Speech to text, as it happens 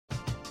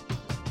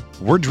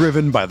We're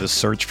driven by the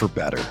search for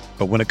better.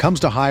 But when it comes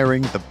to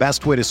hiring, the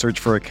best way to search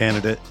for a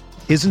candidate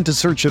isn't to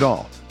search at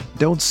all.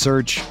 Don't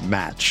search,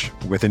 match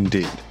with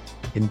Indeed.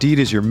 Indeed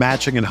is your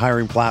matching and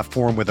hiring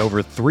platform with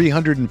over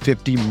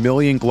 350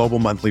 million global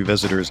monthly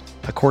visitors,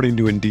 according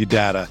to Indeed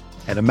data,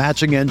 and a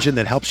matching engine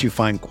that helps you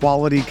find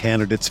quality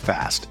candidates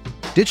fast.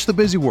 Ditch the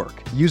busy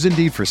work. Use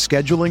Indeed for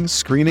scheduling,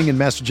 screening, and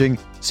messaging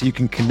so you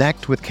can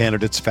connect with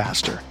candidates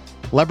faster.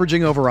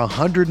 Leveraging over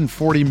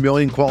 140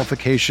 million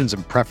qualifications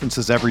and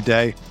preferences every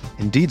day,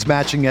 Indeed's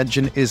matching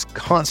engine is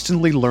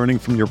constantly learning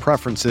from your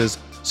preferences,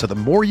 so the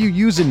more you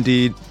use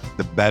Indeed,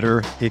 the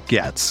better it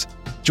gets.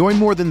 Join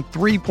more than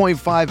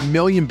 3.5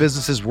 million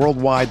businesses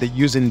worldwide that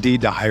use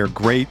Indeed to hire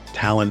great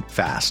talent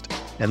fast.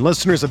 And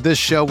listeners of this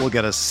show will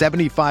get a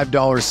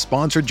 $75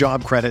 sponsored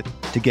job credit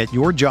to get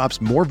your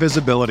jobs more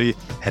visibility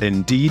at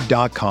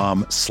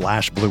Indeed.com/Blue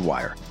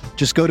Wire.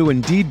 Just go to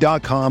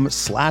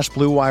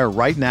Indeed.com/Blue Wire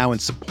right now and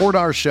support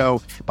our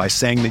show by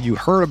saying that you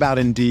heard about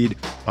Indeed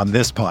on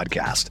this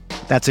podcast.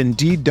 That's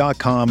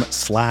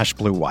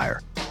Indeed.com/Blue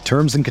Wire.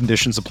 Terms and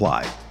conditions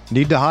apply.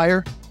 Need to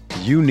hire?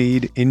 You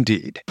need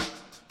Indeed.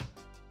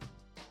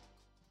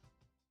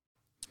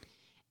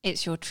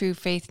 It's your True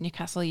Faith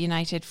Newcastle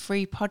United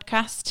free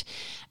podcast.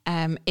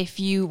 If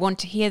you want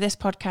to hear this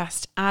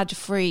podcast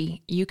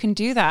ad-free, you can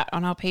do that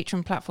on our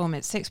Patreon platform.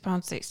 It's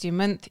 £6.60 a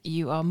month.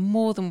 You are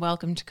more than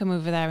welcome to come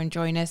over there and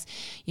join us.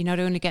 You not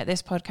only get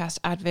this podcast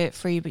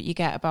advert-free, but you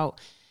get about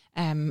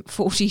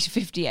 40 to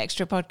 50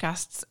 extra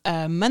podcasts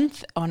a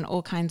month on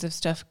all kinds of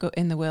stuff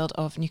in the world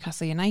of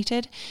Newcastle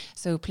United.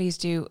 So please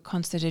do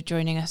consider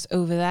joining us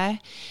over there.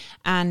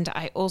 And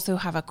I also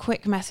have a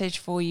quick message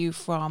for you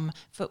from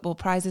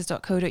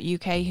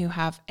footballprizes.co.uk, who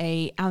have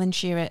a Alan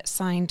Shearer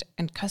signed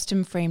and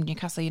custom framed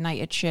Newcastle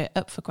United shirt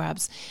up for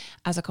grabs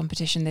as a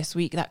competition this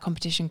week. That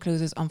competition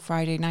closes on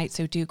Friday night,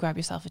 so do grab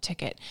yourself a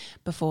ticket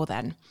before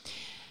then.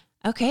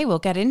 Okay, we'll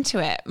get into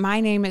it.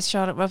 My name is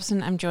Charlotte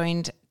Robson. I'm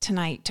joined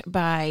tonight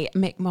by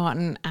Mick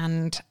Martin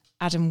and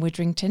Adam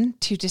Widrington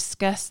to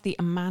discuss the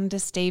Amanda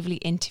Staveley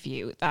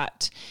interview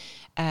that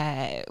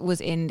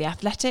was in The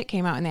Athletic,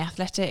 came out in The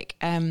Athletic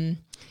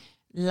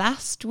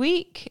last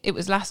week. It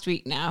was last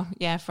week now.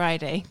 Yeah,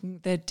 Friday.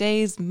 The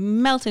days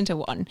melt into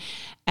one.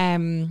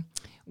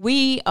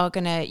 We are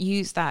going to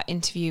use that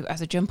interview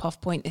as a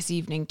jump-off point this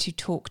evening to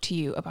talk to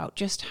you about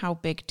just how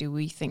big do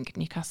we think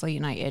Newcastle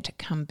United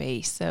can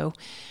be. So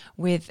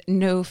with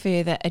no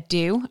further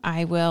ado,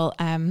 I will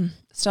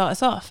start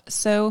us off.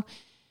 So,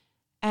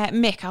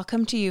 Mick, I'll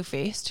come to you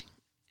first.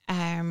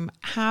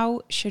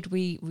 How should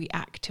we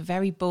react to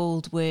very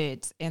bold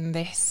words in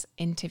this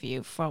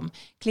interview from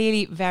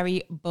clearly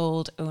very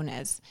bold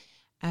owners?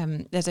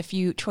 There's a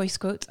few choice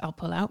quotes I'll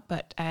pull out,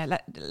 but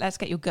let's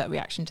get your gut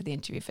reaction to the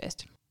interview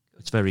first.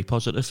 It's very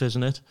positive,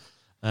 isn't it?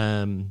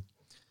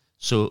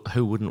 So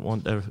who wouldn't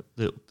want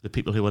the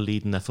people who are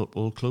leading their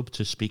football club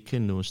to speak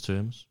in those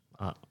terms?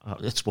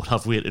 It's what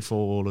I've waited for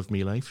all of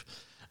my life.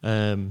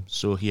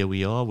 So here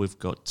we are. We've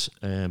got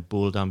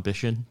bold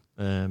ambition.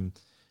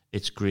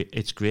 It's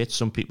great.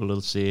 Some people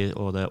will say,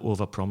 "Oh, they're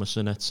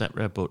over-promising,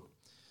 etc." But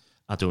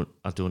I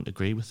don't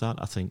agree with that.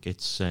 I think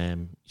it's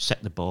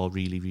set the bar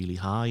really, really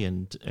high,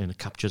 and it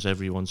captures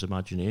everyone's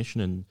imagination.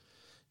 And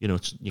you know,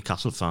 it's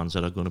Newcastle fans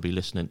that are going to be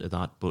listening to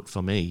that. But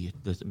for me,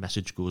 the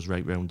message goes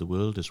right round the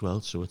world as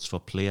well. So it's for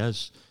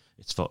players,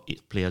 it's for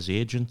players'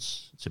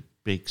 agents. It's a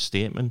big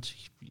statement.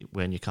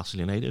 We're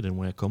Newcastle United and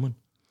we're coming.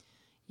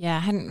 Yeah, I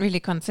hadn't really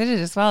considered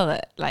as well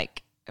that,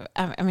 like,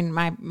 I mean,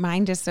 my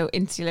mind is so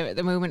insular at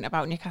the moment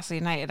about Newcastle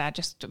United. I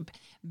just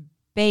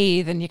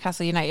bathe in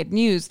Newcastle United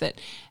news that,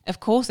 of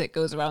course, it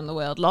goes around the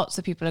world. Lots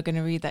of people are going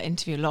to read that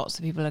interview. Lots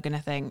of people are going to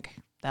think,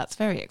 that's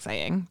very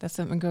exciting. There's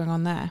something going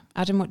on there.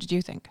 Adam, what did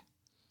you think?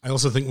 I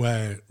also think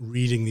we're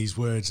reading these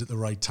words at the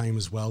right time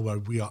as well, where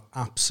we are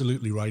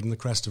absolutely riding the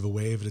crest of a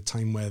wave at a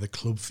time where the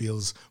club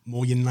feels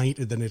more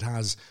united than it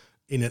has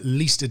in at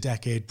least a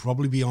decade,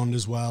 probably beyond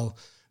as well.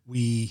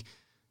 The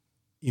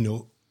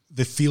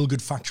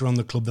feel-good factor on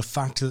the club, the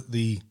fact that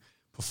the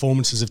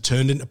performances have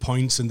turned into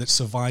points and that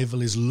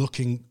survival is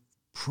looking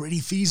pretty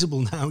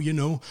feasible now,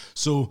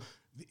 So,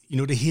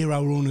 to hear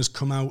our owners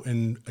come out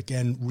and,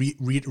 again,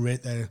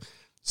 reiterate their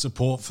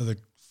support for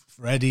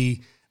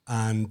Eddie,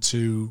 and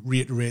to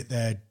reiterate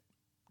their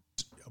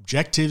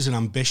objectives and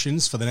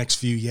ambitions for the next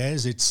few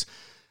years,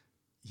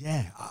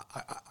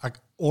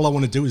 all I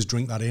want to do is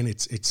drink that in.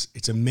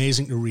 It's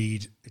amazing to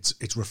read.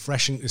 It's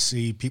refreshing to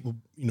see people,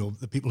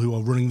 the people who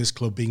are running this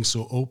club being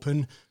so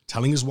open,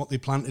 telling us what they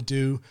plan to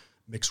do.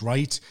 Mick's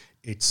right.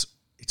 It's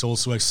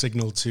also a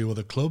signal to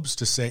other clubs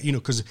to say,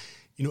 because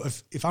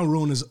if our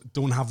owners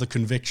don't have the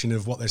conviction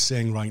of what they're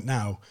saying right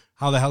now,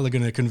 how the hell are they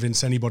going to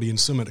convince anybody in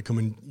summer to come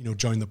and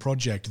join the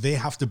project? They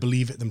have to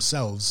believe it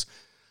themselves.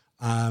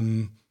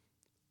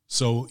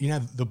 So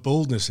the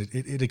boldness,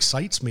 it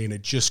excites me, and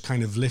it just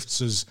kind of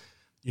lifts us.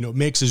 It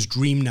makes us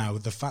dream now.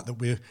 The fact that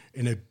we're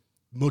in a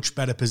much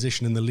better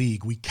position in the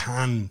league, we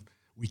can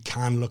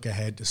look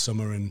ahead to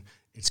summer, and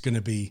it's going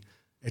to be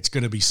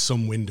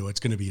some window. It's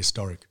going to be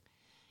historic.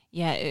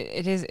 Yeah,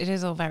 it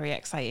is all very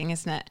exciting,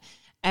 isn't it?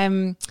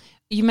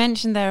 You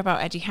mentioned there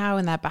about Eddie Howe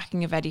and their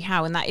backing of Eddie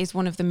Howe, and that is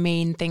one of the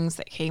main things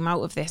that came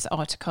out of this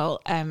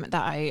article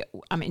that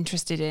I'm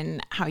interested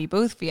in how you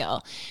both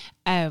feel.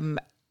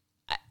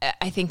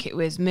 I think it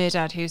was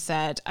Murdad who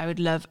said, I would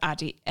love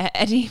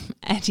Eddie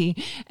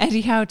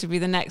Howe to be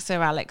the next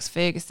Sir Alex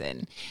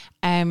Ferguson.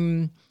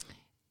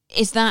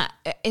 Is that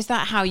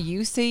how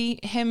you see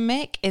him,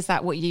 Mick? Is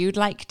that what you'd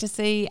like to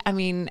see? I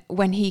mean,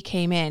 when he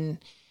came in,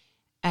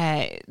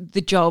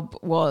 the job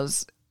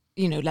was,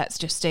 let's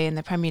just stay in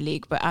the Premier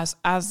League. But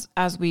as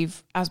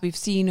we've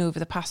seen over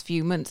the past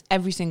few months,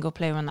 every single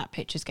player on that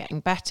pitch is getting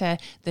better.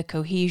 The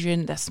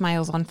cohesion, the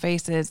smiles on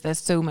faces, there's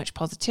so much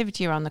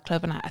positivity around the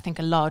club, and I think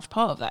a large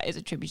part of that is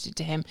attributed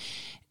to him.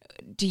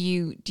 Do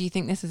you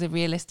think this is a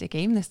realistic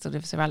aim, this sort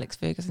of Sir Alex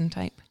Ferguson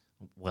type?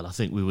 Well, I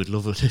think we would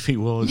love it if he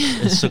was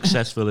as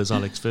successful as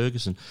Alex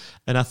Ferguson.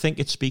 And I think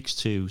it speaks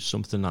to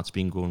something that's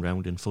been going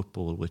around in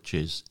football, which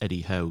is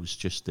Eddie Howe's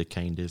just the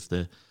kind of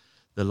the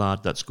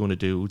lad that's going to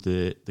do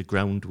the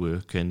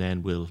groundwork, and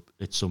then will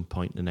at some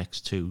point in the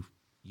next 2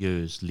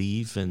 years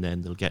leave, and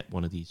then they'll get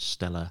one of these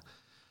stellar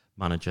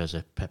managers,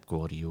 a Pep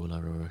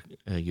Guardiola or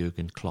a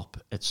Jurgen Klopp,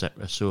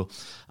 etc. So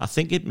I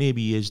think it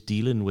maybe is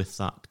dealing with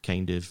that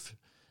kind of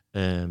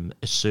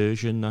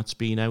assertion that's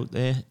been out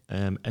there,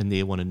 and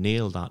they want to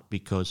nail that,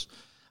 because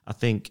I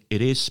think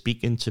it is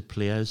speaking to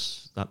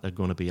players that they're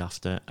going to be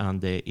after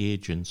and their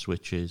agents,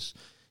 which is,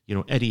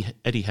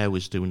 Eddie Howe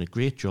is doing a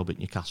great job at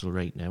Newcastle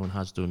right now, and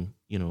has done,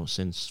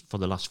 since for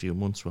the last few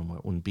months when we're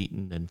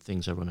unbeaten and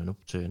things are running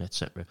upturn,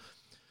 etc.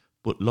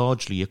 But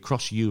largely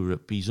across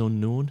Europe, he's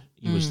unknown.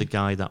 He was the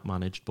guy that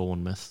managed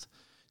Bournemouth,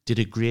 did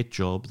a great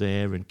job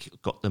there and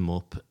got them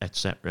up,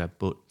 etc.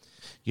 But,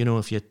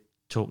 if you're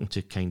talking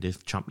to kind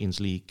of Champions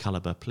League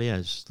caliber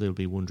players, they'll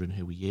be wondering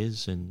who he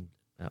is and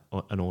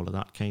all of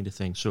that kind of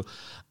thing. So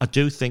I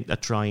do think they're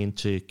trying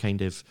to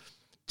kind of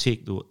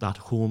take that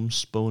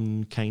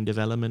homespun kind of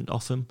element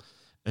off him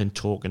and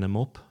talking him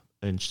up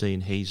and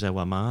saying he's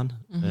our man,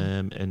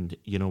 and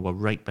we're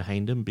right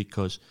behind him,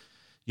 because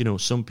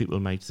some people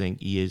might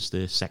think he is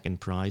the second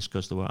prize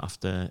because they were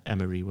after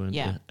Emery, weren't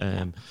they?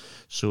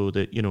 So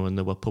that and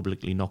they were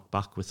publicly knocked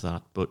back with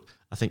that, but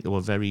I think they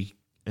were very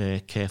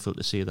careful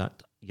to say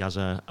that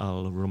Yasser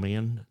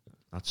Al-Rumayyan,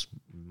 that's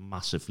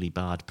massively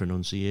bad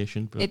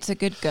pronunciation, but it's a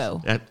good go.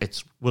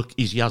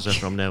 He's Yasser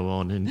from now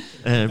on, and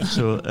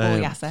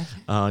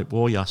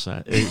War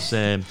Yasser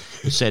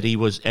is said he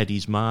was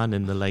Eddie's man,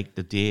 and they liked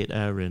the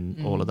data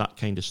and all of that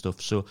kind of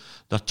stuff. So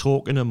they're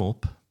talking him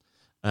up,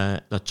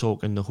 they're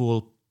talking the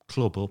whole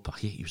club up. I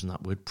hate using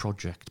that word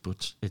project,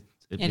 but it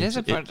is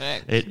a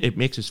project. It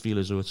makes us feel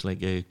as though it's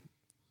like a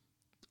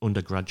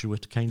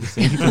undergraduate kind of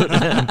thing,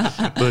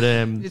 but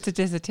it's a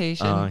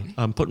dissertation.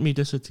 I'm putting my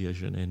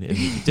dissertation in.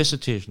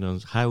 Dissertation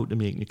on how to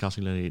make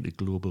Newcastle United a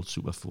global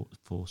super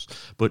force.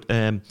 But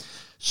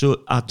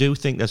so I do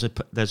think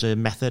there's a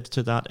method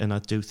to that, and I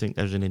do think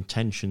there's an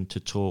intention to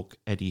talk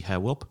Eddie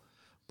Howe up.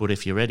 But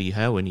if you're Eddie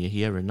Howe and you're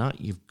hearing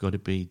that, you've got to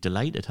be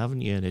delighted,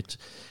 haven't you? And it's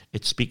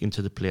speaking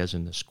to the players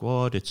in the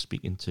squad, it's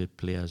speaking to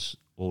players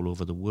all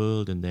over the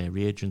world and their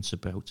agents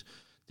about,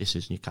 this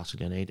is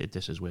Newcastle United,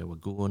 this is where we're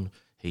going.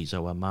 He's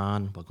our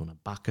man. We're going to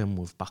back him.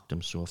 We've backed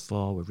him so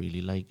far. We really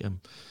like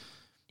him.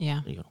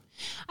 Yeah.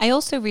 I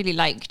also really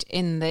liked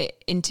in the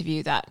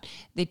interview that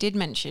they did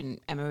mention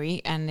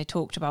Emery, and they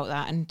talked about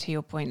that. And to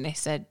your point, they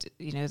said,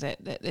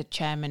 that the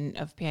chairman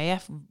of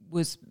PAF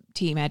was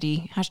Team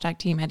Eddie,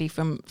 #Team Eddie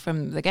from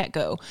the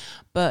get-go.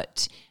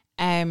 But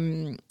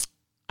I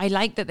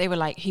like that they were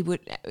like,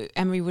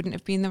 Emery wouldn't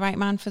have been the right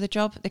man for the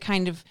job. They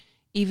kind of,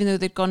 even though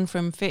they'd gone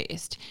from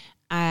first,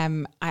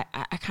 I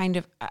kind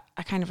of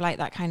like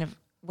that kind of,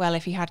 well,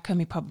 if he had come,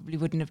 he probably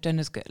wouldn't have done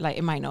as good. Like,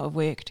 it might not have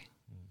worked.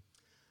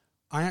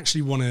 I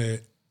actually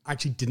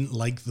didn't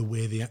like the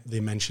way they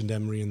mentioned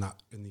Emery in the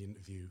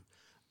interview.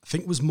 I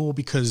think it was more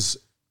because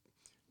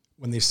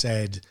when they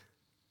said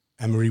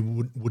Emery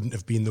wouldn't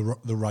have been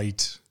the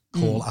right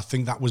call, I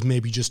think that was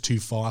maybe just too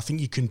far. I think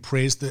you can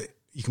praise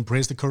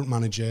the current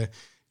manager,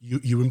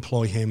 you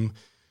employ him,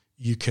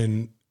 you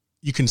can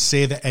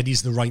say that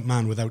Eddie's the right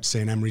man without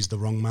saying Emery's the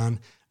wrong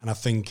man. And I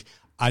think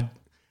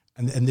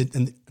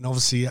and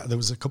obviously there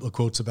was a couple of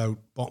quotes about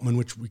Botman,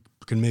 which we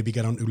can maybe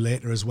get onto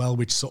later as well,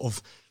 which sort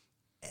of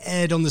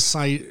erred on the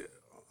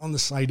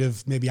side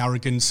of maybe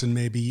arrogance, and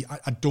maybe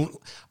I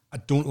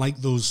don't like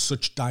those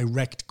such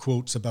direct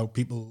quotes about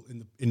people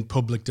in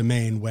public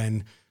domain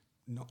when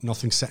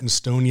nothing's set in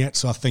stone yet.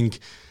 So I think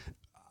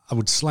I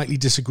would slightly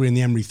disagree in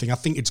the Emery thing. I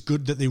think it's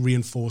good that they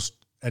reinforced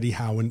Eddie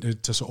Howe,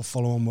 and to sort of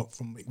follow on what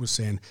Mick was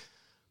saying.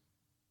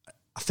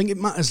 I think it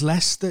matters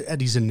less that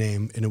Eddie's a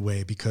name in a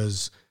way,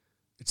 because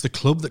it's the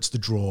club that's the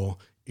draw.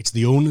 It's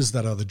the owners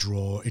that are the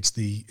draw. It's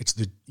the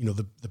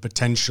the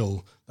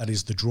potential that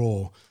is the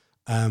draw.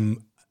 And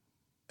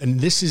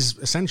this is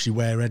essentially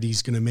where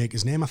Eddie's going to make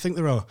his name. I think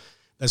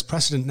there's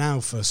precedent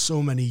now for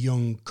so many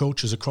young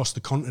coaches across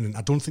the continent.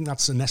 I don't think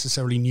that's a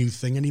necessarily new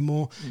thing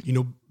anymore.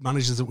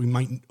 Managers that we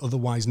might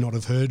otherwise not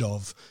have heard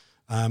of.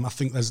 I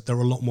think they're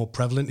a lot more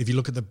prevalent. If you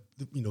look at the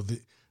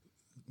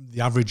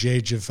the average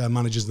age of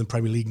managers in the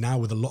Premier League now,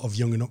 with a lot of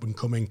young and up and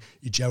coming,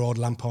 Gerrard,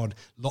 Lampard,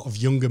 a lot of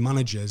younger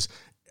managers.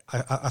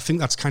 I think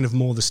that's kind of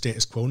more the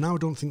status quo now. I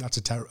don't think that's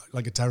a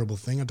terrible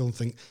thing. I don't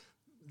think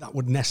that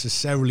would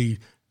necessarily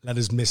let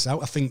us miss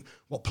out. I think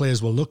what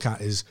players will look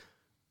at is,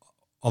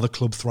 are the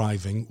club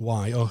thriving?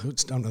 Why? Oh,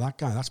 it's down to that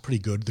guy. That's pretty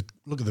good.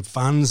 Look at the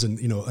fans, and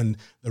and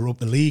they're up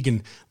the league,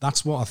 and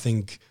that's what I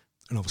think.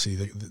 And obviously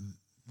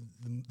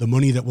the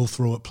money that we'll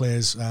throw at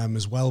players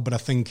as well. But I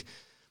think,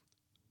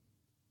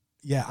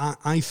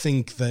 I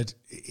think that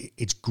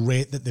it's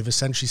great that they've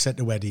essentially said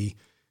to Eddie,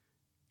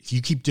 if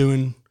you keep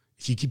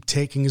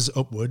taking us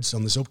upwards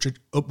on this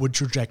upward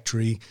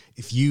trajectory,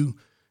 if you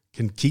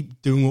can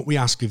keep doing what we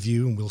ask of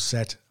you, and we'll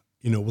set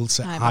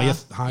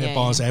higher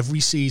bars every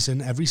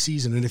season.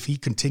 And if he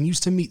continues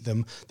to meet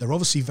them, they're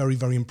obviously very,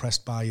 very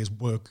impressed by his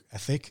work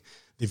ethic.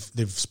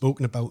 They've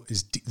spoken about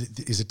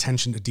his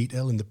attention to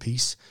detail in the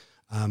piece.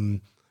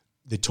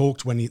 They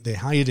talked when they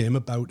hired him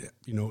about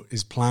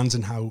his plans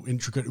and how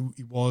intricate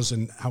he was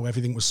and how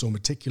everything was so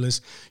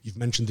meticulous. You've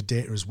mentioned the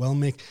data as well,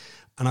 Mick.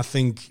 And I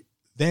think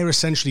they're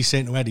essentially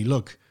saying to Eddie,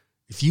 look,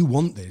 if you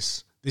want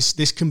this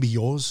can be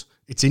yours.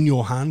 It's in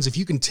your hands. If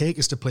you can take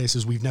us to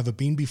places we've never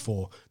been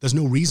before, there's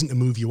no reason to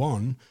move you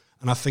on.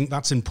 And I think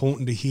that's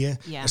important to hear,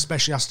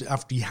 especially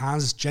after he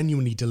has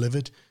genuinely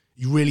delivered.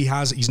 He really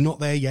has. He's not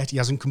there yet. He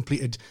hasn't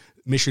completed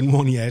mission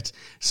 1 yet,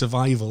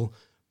 survival.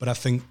 But I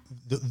think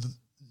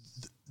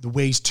the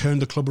way he's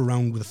turned the club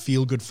around with a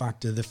feel-good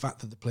factor, the fact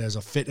that the players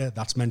are fitter,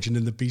 that's mentioned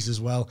in the piece as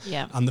well,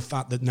 and the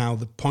fact that now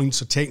the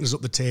points are taking us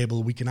up the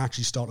table, we can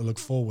actually start to look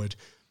forward.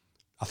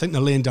 I think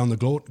they're laying down the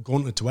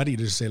gauntlet to Eddie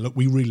to say, look,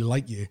 we really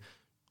like you.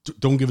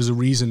 Don't give us a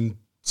reason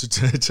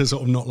to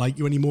sort of not like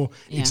you anymore.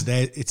 Yeah.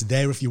 It's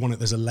there if you want it.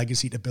 There's a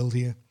legacy to build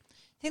here.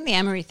 I think the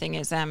Emery thing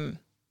is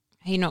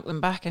he knocked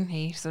them back and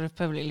he sort of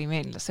publicly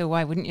made it. So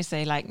why wouldn't you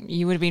say, like,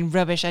 you would have been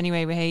rubbish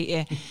anyway, we hate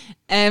you.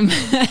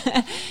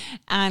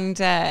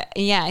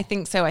 I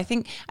think so. I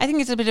think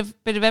it's a bit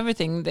of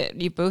everything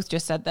that you both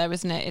just said there,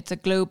 isn't it? It's a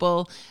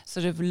global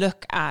sort of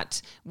look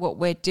at what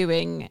we're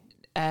doing,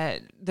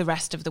 the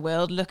rest of the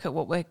world, look at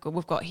what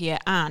we've got here,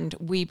 and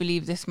we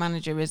believe this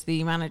manager is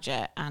the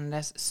manager, and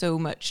there's so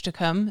much to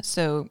come.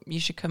 So you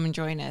should come and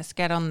join us.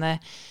 Get in the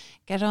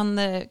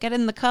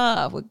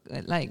car,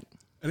 like.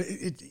 And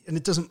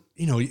it doesn't,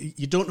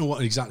 you don't know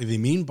what exactly they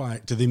mean by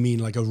it. Do they mean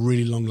like a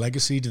really long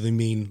legacy? Do they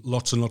mean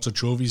lots and lots of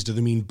trophies? Do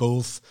they mean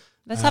both?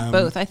 Let's have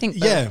both. I think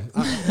both. Yeah,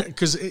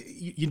 because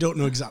you don't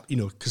know exactly,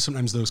 because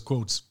sometimes those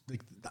quotes,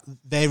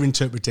 their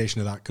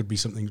interpretation of that could be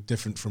something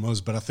different from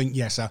us. But I think,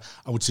 yes, I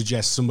would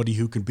suggest somebody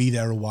who can be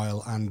there a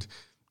while and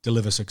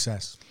deliver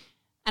success.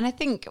 And I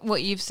think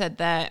what you've said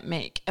there,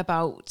 Mick,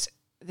 about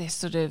this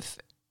sort of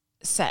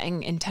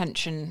setting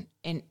intention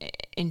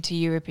into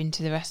Europe,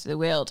 into the rest of the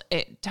world,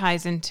 it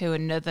ties into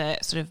another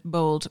sort of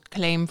bold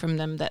claim from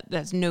them that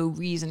there's no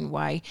reason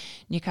why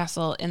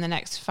Newcastle in the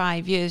next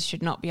 5 years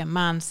should not be a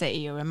Man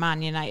City or a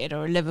Man United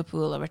or a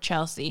Liverpool or a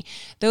Chelsea.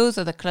 Those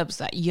are the clubs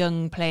that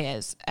young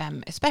players,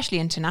 especially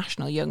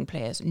international young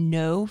players,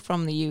 know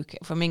from the UK,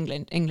 from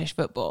England, English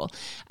football.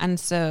 And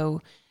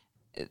so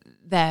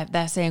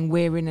they're saying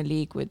we're in a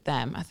league with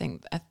them. I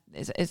think,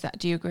 is that,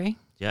 do you agree?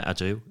 Yeah, I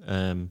do.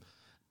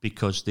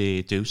 Because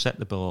they do set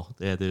the bar.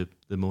 They're the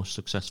most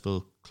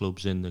successful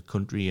clubs in the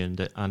country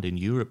and in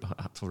Europe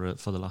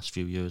for the last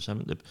few years,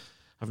 haven't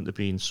they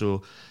been?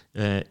 So,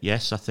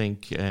 yes, I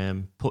think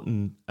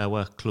putting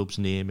our club's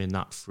name in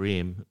that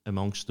frame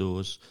amongst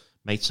those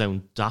might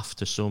sound daft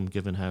to some,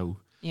 given how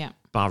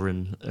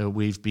barren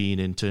we've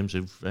been in terms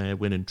of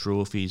winning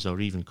trophies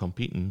or even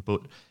competing.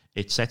 But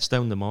it sets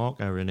down the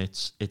marker, and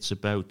it's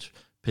about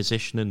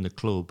positioning the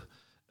club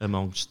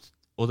amongst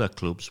other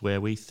clubs where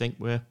we think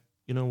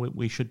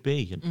we should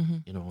be.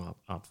 And,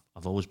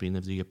 I've always been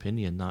of the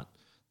opinion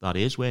that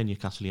is where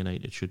Newcastle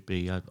United should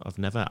be. I've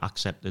never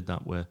accepted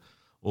that we're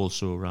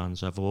also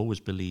Rans. I've always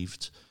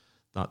believed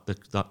that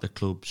the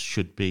clubs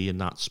should be in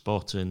that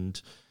spot. And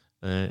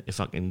if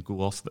I can go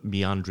off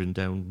meandering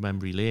down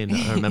memory lane,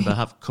 I remember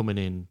coming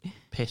in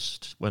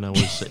pissed when I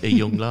was a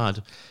young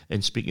lad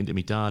and speaking to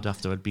my dad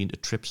after I'd been to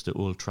trips to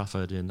Old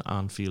Trafford and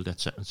Anfield,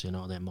 etc., and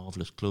saying, they're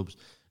marvellous clubs.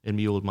 And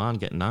my old man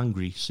getting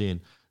angry,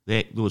 saying,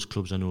 those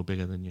clubs are no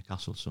bigger than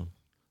Newcastle, son.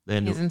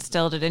 He's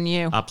instilled it in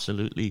you.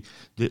 Absolutely.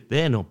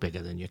 They're no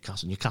bigger than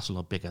Newcastle. Newcastle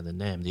are bigger than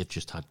them. They've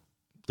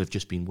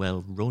just been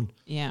well run.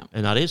 Yeah.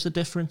 And that is the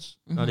difference.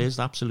 Mm-hmm. That is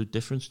the absolute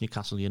difference.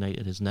 Newcastle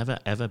United has never,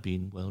 ever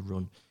been well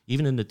run.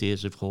 Even in the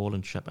days of Hall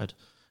and Shepherd,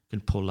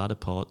 can pull that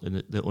apart.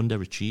 And they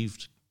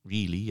underachieved,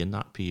 really, in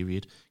that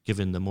period,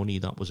 given the money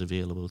that was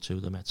available to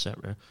them,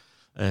 etc.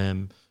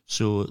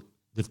 So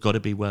they've got to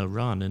be well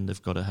run, and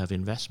they've got to have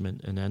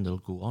investment, and then they'll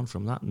go on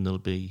from that, and they'll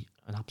be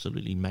an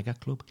absolutely mega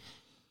club.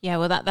 Yeah,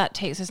 well, that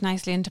takes us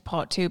nicely into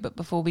part 2. But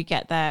before we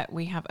get there,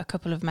 we have a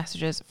couple of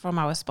messages from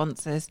our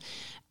sponsors.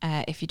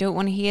 If you don't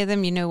want to hear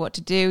them, you know what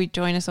to do.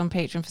 Join us on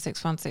Patreon for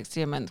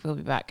 £6.60 a month. We'll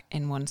be back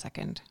in 1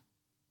 second.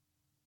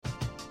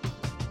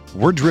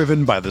 We're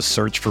driven by the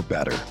search for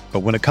better.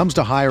 But when it comes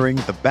to hiring,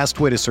 the best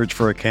way to search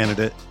for a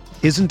candidate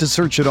isn't to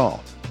search at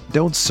all.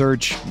 Don't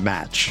search,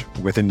 match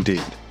with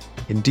Indeed.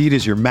 Indeed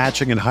is your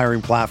matching and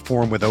hiring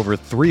platform with over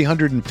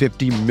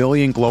 350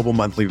 million global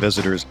monthly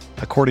visitors,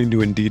 according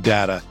to Indeed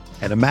data,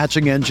 and a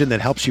matching engine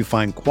that helps you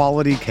find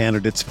quality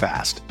candidates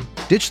fast.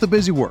 Ditch the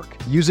busy work.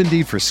 Use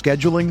Indeed for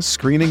scheduling,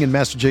 screening, and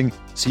messaging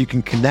so you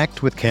can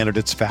connect with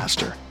candidates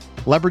faster.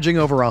 Leveraging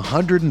over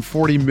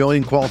 140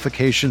 million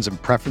qualifications and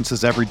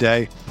preferences every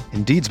day,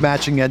 Indeed's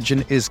matching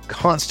engine is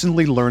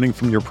constantly learning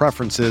from your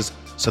preferences,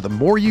 so the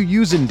more you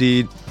use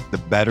Indeed, the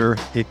better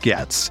it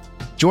gets.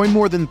 Join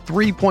more than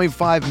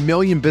 3.5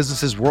 million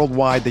businesses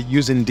worldwide that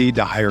use Indeed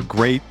to hire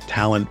great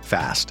talent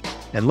fast.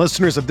 And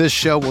listeners of this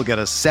show will get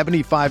a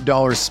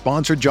 $75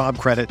 sponsored job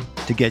credit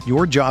to get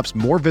your jobs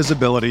more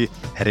visibility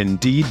at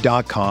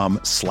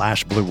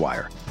Indeed.com/Blue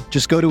Wire.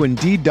 Just go to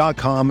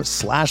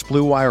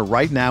Indeed.com/Blue Wire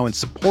right now and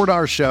support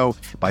our show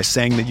by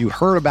saying that you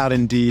heard about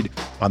Indeed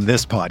on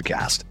this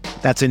podcast.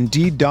 That's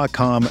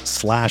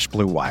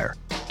Indeed.com/Blue Wire.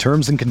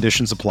 Terms and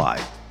conditions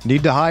apply.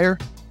 Need to hire?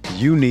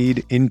 You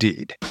need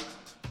Indeed.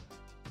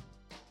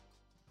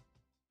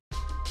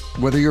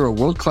 Whether you're a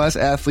world-class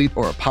athlete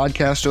or a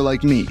podcaster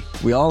like me,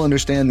 we all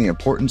understand the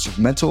importance of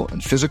mental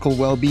and physical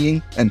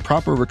well-being and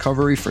proper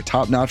recovery for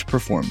top-notch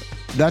performance.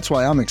 That's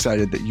why I'm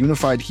excited that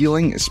Unified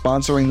Healing is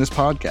sponsoring this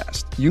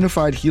podcast.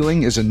 Unified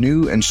Healing is a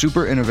new and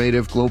super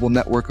innovative global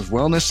network of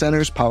wellness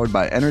centers powered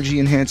by Energy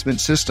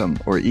Enhancement System,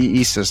 or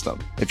EE System.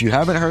 If you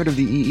haven't heard of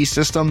the EE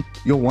System,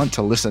 you'll want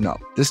to listen up.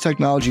 This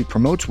technology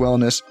promotes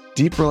wellness,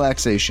 deep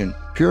relaxation,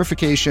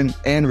 purification,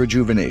 and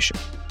rejuvenation.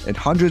 At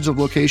hundreds of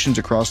locations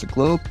across the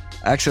globe,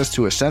 access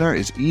to a center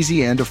is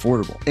easy and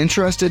affordable.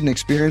 Interested in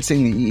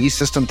experiencing the EE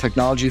System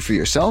technology for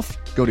yourself?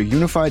 Go to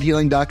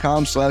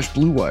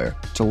unifiedhealing.com/Blue Wire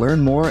to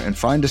learn more and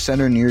find a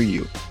center near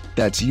you.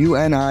 That's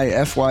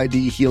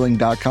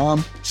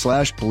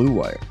UNIFYDhealing.com/Blue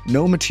Wire.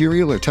 No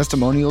material or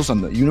testimonials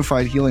on the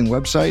Unified Healing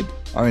website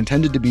are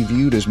intended to be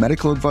viewed as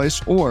medical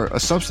advice or a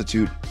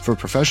substitute for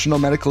professional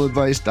medical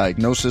advice,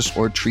 diagnosis,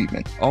 or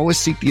treatment. Always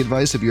seek the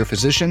advice of your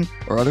physician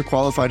or other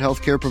qualified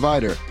healthcare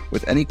provider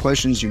with any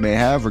questions you may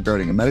have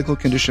regarding a medical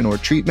condition or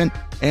treatment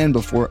and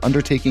before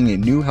undertaking a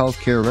new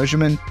healthcare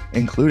regimen,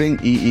 including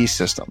EE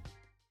System.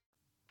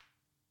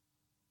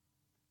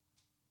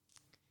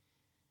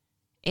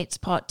 It's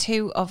part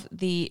 2 of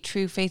the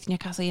True Faith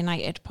Newcastle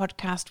United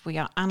podcast. We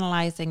are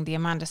analysing the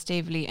Amanda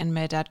Staveley and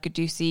Mehrdad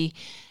Ghodoussi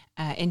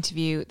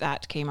interview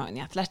that came out in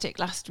The Athletic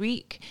last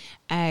week.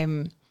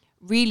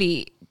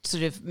 Really,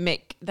 sort of,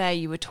 Mick, there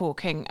you were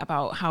talking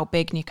about how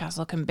big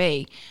Newcastle can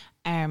be.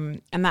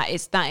 And that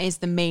is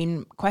the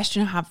main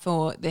question I have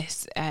for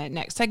this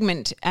next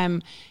segment.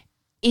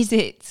 Is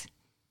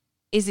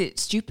it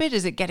stupid?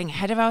 Is it getting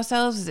ahead of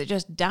ourselves? Is it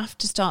just daft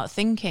to start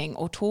thinking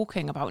or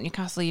talking about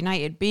Newcastle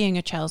United being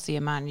a Chelsea,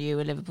 a Man U,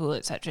 a Liverpool,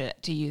 etc.,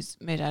 to use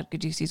Mehrdad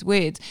Ghodoussi's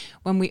words,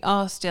 when we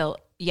are still,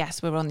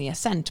 yes, we're on the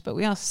ascent, but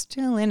we are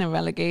still in a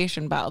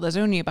relegation battle. There's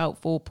only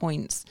about 4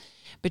 points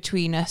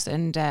between us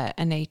and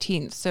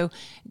 18th. So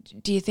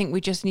do you think we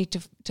just need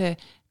to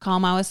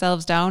calm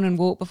ourselves down and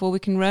walk before we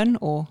can run?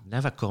 Or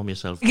never calm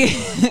yourself down.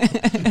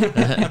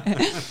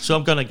 So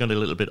I'm going a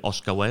little bit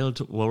Oscar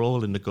Wilde. We're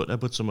all in the gutter,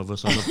 but some of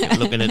us are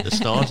looking at the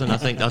stars, and I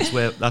think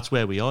that's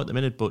where we are at the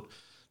minute. But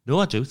no,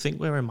 I do think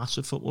we're a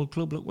massive football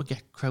club. Look, we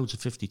get crowds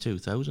of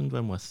 52,000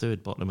 when we're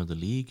third bottom of the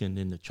league and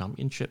in the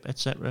Championship,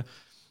 etc.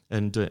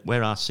 And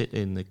where I sit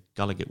in the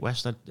Gallowgate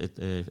West at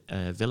the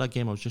Villa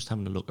game, I was just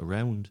having a look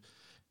around,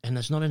 and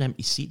there's not an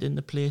empty seat in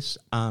the place,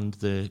 and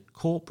the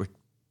corporate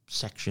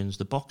sections,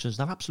 the boxes,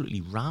 they're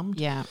absolutely rammed.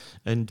 Yeah.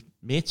 And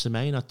mates of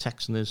mine are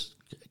texting us,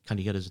 can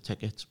you get us a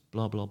ticket,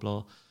 blah, blah,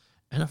 blah.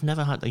 And I've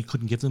never had, you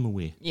couldn't give them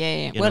away.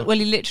 Yeah. Well,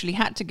 he literally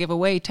had to give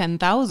away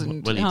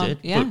 10,000. Well, he did.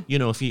 Yeah. But,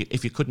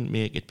 if you couldn't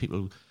make it,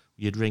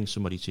 you'd ring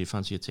somebody to,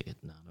 fancy a ticket?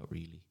 No, not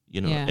really.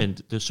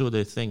 And so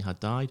the thing had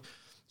died.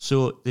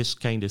 So this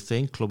kind of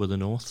thing, Club of the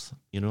North,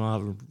 I'm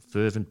a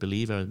fervent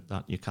believer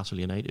that Newcastle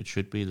United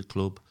should be the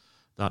club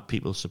that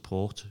people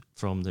support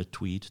from the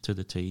Tweed to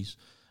the Tees.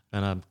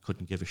 And I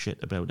couldn't give a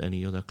shit about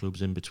any other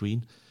clubs in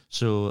between.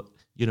 So,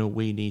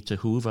 we need to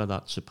hoover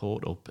that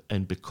support up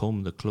and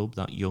become the club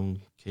that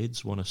young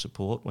kids want to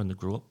support when they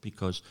grow up,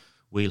 because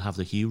we'll have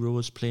the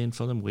heroes playing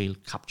for them. We'll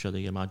capture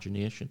the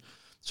imagination.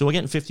 So we're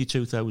getting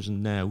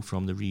 52,000 now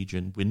from the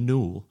region. We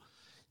know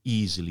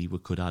easily we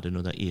could add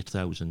another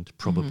 8,000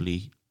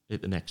 probably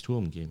at the next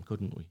home game,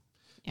 couldn't we?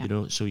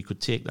 Yeah. So you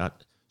could take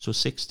that. So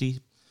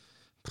 60,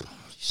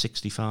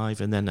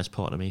 65, and then there's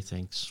part of me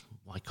thinks,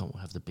 why can't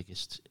we have the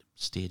biggest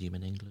stadium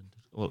in England?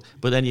 Well,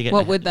 but then you get...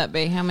 What would that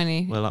be? How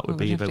many? Well, that would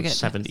be about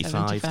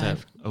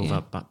 75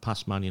 over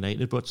past Man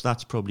United, but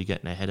that's probably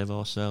getting ahead of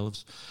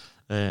ourselves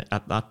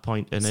at that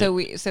point. And so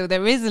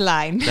there is a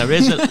line. There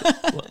is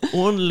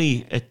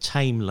only a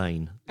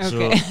timeline.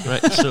 Okay.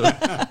 So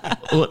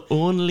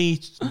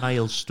only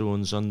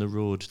milestones on the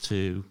road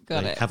to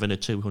having a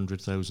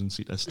 200,000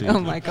 seater stadium. Oh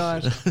my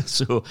God.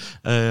 So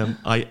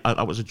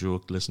that was a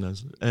joke,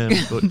 listeners.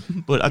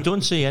 But I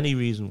don't see any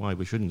reason why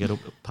we shouldn't get up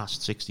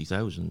past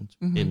 60,000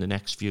 in the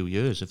next few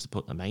years if they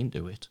put their mind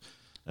to it.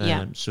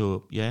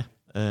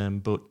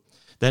 But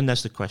Then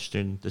there's the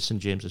question, the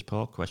St James's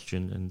Park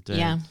question,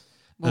 and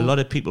Well, a lot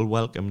of people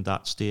welcomed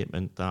that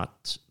statement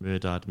that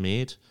Mehrdad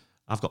made.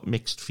 I've got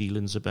mixed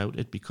feelings about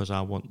it because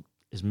I want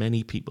as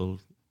many people,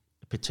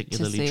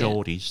 particularly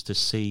Geordies, to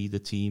see the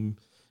team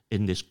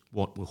in this,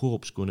 what we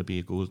hope is going to be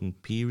a golden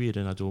period,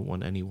 and I don't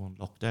want anyone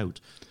locked out.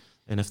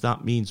 And if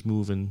that means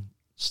moving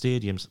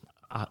stadiums,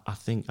 I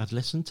think I'd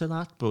listen to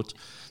that, but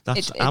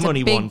that's it's I'm a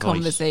only big one voice.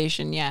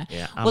 conversation. Yeah.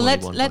 I'm Well,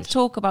 only let's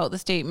talk about the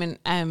statement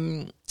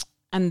and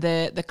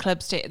the club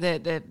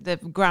the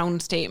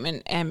ground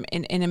statement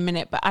in a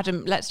minute. But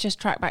Adam, let's just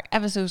track back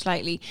ever so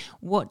slightly.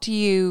 What do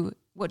you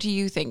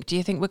think? Do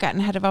you think we're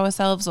getting ahead of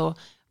ourselves, or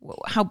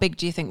how big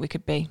do you think we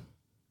could be?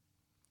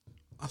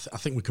 I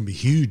think we can be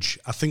huge.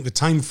 I think the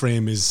time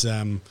frame is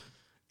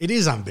it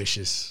is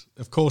ambitious.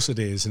 Of course it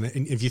is. And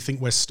if you think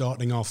we're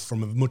starting off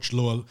from a much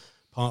lower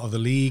part of the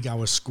league,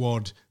 our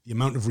squad, the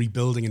amount of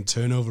rebuilding and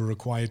turnover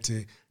required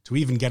to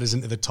even get us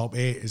into the top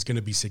 8 is going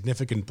to be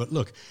significant. But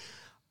look,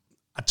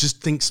 I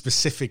just think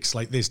specifics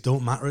like this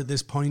don't matter at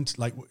this point.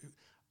 Like,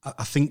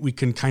 I think we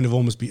can kind of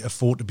almost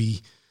afford to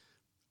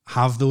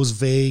have those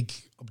vague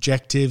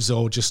objectives,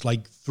 or just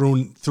like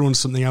throwing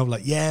something out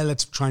like, yeah,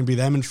 let's try and be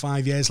them in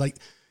 5 years. Like,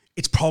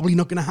 it's probably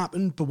not going to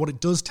happen. But what it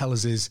does tell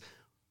us is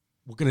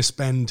we're going to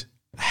spend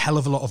a hell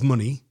of a lot of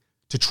money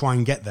to try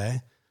and get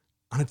there.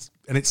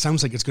 And it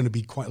sounds like it's going to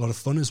be quite a lot of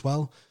fun as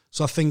well.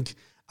 So I think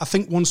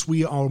once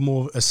we are a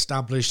more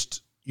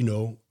established,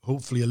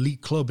 hopefully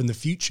elite club in the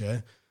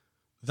future,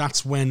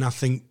 that's when I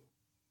think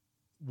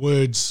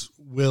words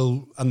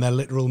will, and their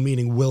literal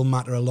meaning, will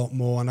matter a lot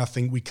more. And I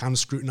think we can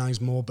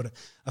scrutinise more. But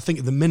I think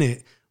at the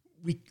minute,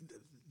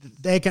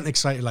 they're getting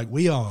excited like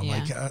we are. Yeah.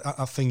 Like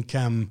I think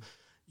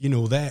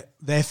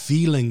they're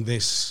feeling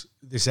this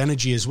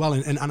energy as well.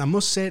 And I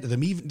must say to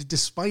them, even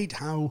despite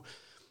how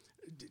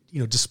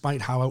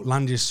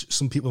outlandish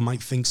some people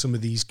might think some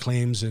of these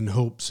claims and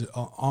hopes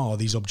are,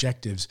 these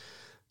objectives,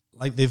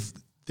 like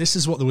this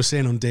is what they were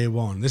saying on day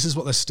one. This is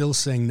what they're still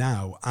saying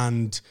now.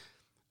 And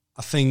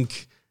I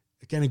think,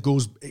 again,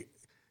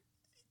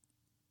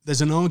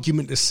 there's an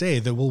argument to say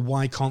that, well,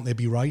 why can't they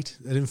be right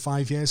in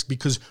 5 years?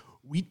 Because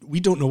we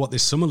don't know what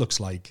this summer looks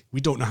like.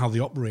 We don't know how they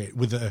operate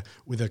with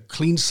a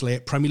clean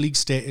slate, Premier League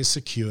status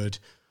secured.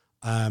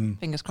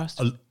 Fingers crossed.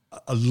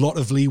 A lot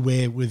of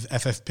leeway with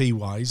FFP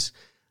wise.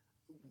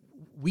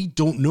 We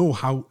don't know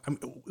how.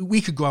 We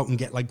could go out and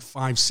get like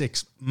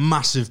 5-6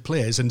 massive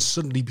players and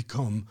suddenly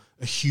become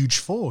a huge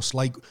force.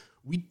 Like,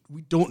 we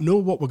don't know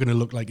what we're going to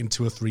look like in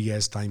 2 or 3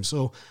 years' time.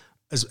 So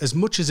as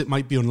much as it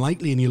might be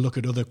unlikely, and you look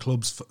at other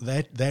clubs,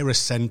 their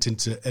ascent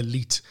into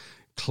elite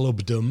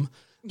clubdom,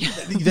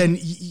 then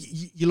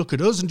you look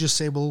at us and just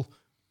say, well,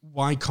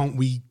 why can't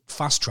we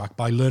fast track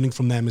by learning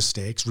from their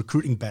mistakes,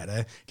 recruiting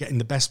better, getting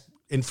the best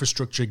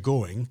infrastructure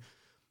going,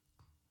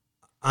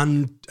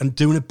 and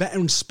doing it better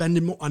and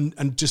spending more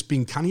and just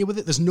being cannier with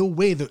it? There's no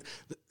way that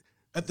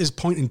at this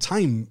point in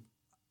time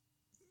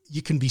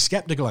you can be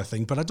skeptical, I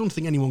think, but I don't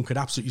think anyone could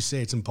absolutely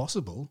say it's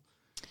impossible.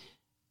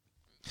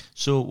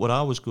 So what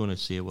I was going to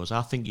say was,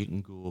 I think you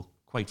can go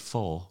quite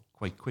far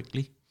quite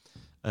quickly.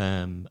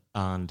 And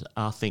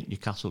I think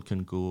Newcastle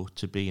can go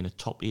to being a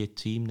top 8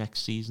 team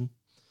next season,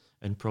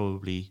 and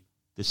probably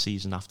the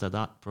season after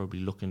that, probably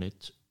looking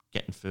at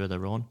getting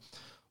further on.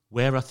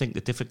 Where I think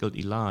the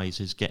difficulty lies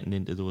is getting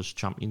into those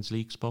Champions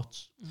League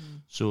spots.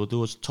 So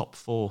those top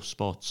 4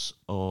 spots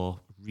are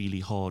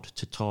really hard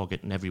to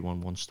target, and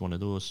everyone wants one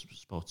of those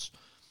spots.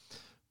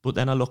 But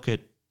then I look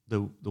at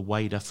the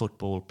wider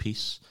football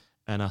piece,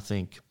 and I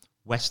think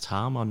West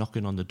Ham are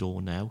knocking on the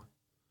door now.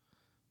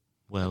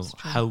 Well,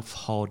 how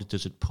hard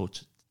does it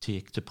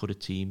take to put a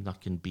team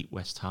that can beat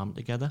West Ham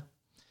together?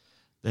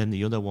 Then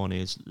the other one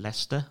is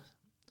Leicester.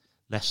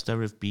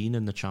 Leicester have been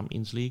in the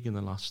Champions League in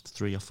the last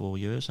 3 or 4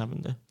 years,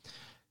 haven't they?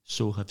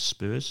 So have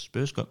Spurs.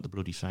 Spurs got the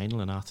bloody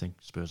final, and I think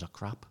Spurs are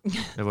crap.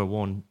 They're a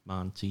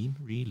one-man team,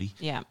 really.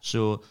 Yeah.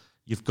 So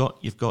you've got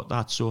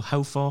that. So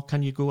how far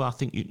can you go? I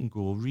think you can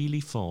go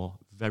really far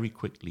very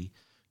quickly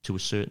to a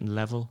certain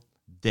level.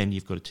 Then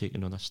you've got to take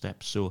another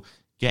step. So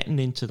getting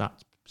into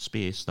that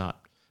space that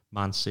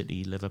Man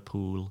City,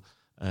 Liverpool,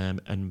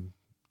 and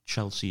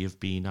Chelsea have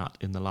been at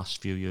in the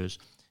last few years,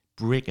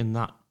 breaking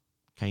that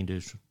kind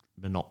of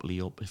monopoly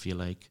up, if you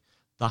like,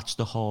 that's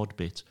the hard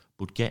bit.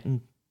 But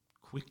getting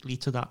quickly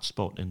to that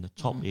spot in the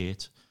top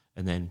 8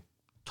 and then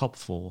top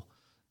 4,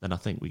 then I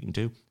think we can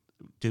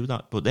do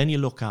that. But then you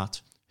look at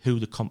who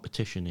the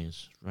competition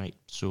is, right?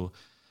 So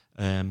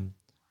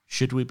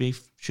should we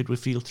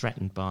feel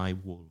threatened by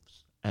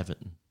Wolves,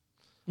 Everton?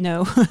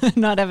 No,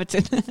 not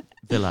Everton.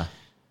 Villa,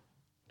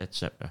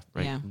 etc.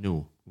 Right? Yeah.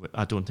 No,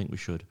 I don't think we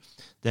should.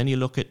 Then you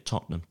look at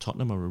Tottenham.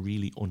 Tottenham are a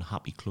really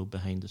unhappy club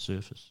behind the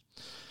surface,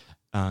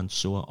 and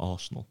so are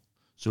Arsenal.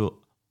 So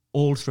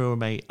all through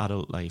my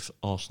adult life,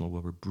 Arsenal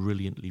were a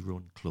brilliantly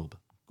run club,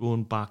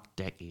 going back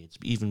decades.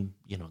 Even,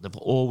 they've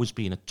always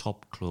been a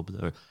top club.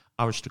 They're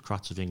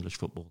aristocrats of English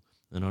football.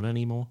 They're not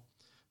anymore.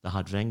 They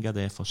had Wenger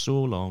there for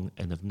so long,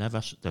 and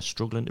they're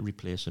struggling to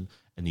replace him,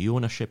 and the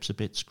ownership's a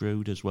bit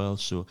screwed as well.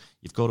 So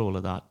you've got all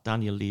of that.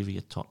 Daniel Levy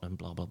at Tottenham,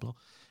 blah, blah, blah.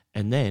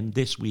 And then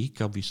this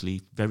week,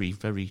 obviously, very,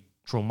 very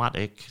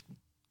traumatic,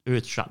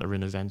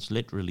 earth-shattering events,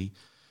 literally,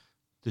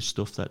 the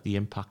stuff that the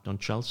impact on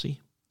Chelsea.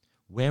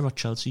 Where are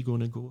Chelsea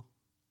going to go?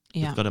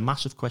 Yeah. We've got a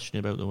massive question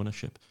about the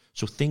ownership.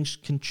 So things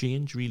can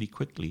change really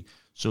quickly.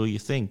 So you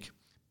think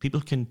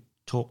people can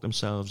talk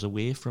themselves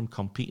away from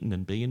competing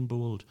and being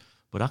bold,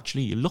 but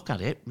actually you look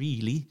at it,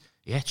 really,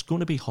 yeah, it's going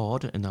to be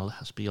hard and there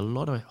has to be a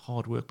lot of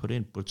hard work put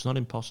in, but it's not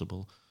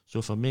impossible.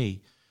 So for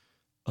me,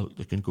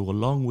 they can go a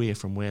long way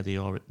from where they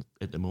are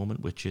at the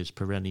moment, which is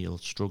perennial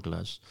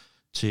strugglers,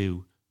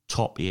 to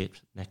top 8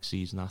 next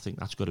season. I think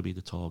that's got to be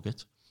the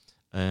target.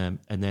 And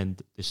then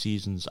the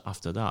seasons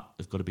after that,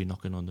 they've got to be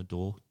knocking on the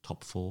door,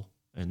 top 4.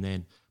 And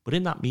then, but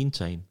in that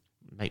meantime,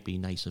 it might be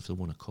nice if they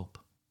won a cup.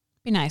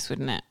 Be nice,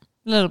 wouldn't it?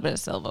 A little bit of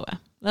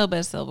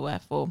silverware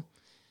for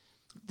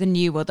the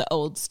new or the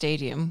old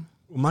stadium.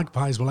 Well,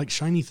 magpies were like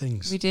shiny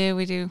things. We do.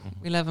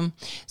 We love them.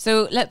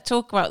 So let's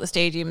talk about the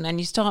stadium. Then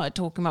you started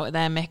talking about it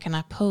there, Mick, and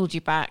I pulled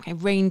you back. I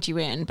reined you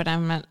in, but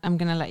I'm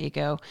going to let you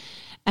go.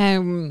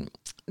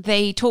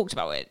 They talked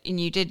about it, and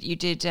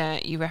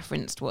you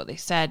referenced what they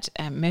said.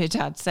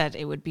 Mehrdad said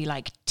it would be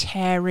like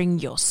tearing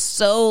your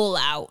soul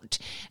out,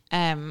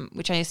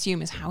 which I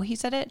assume is how he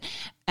said it.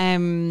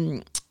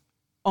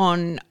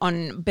 On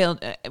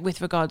build with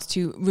regards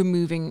to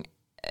removing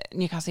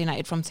Newcastle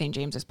United from St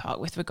James's Park,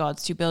 with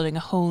regards to building a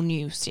whole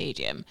new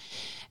stadium.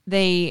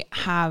 They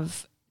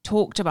have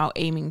talked about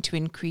aiming to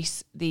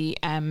increase the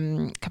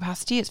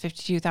capacity. It's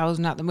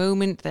 52,000 at the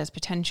moment. There's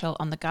potential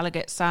on the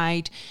Gallowgate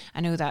side.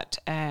 I know that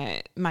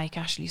Mike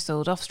Ashley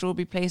sold off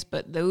Strawberry Place,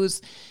 but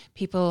those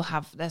people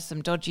there's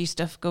some dodgy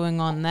stuff going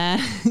on there.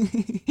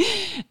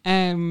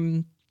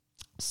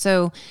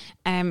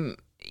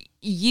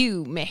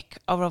 You, Mick,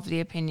 are of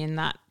the opinion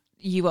that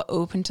you are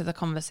open to the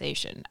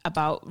conversation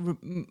about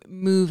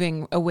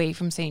moving away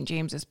from St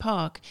James's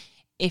Park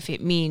if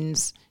it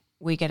means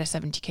we get a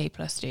 70k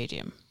plus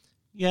stadium.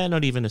 Yeah,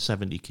 not even a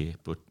 70k,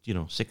 but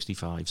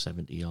 65,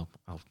 70. I'll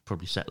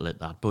probably settle at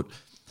that. But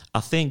I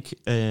think,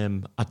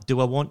 do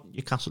I want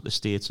Newcastle to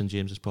stay at St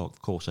James's Park?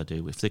 Of course I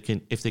do. If they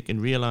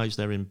can realise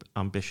their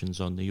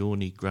ambitions on the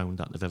only ground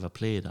that they've ever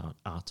played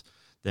at,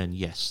 then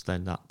yes,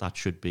 then that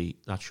should be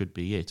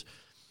it.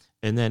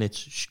 And then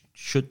it's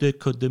could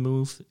they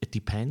move? It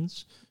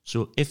depends.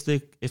 So if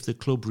the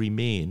club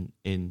remain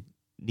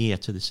near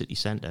to the city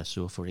centre,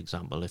 so for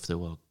example, if they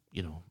were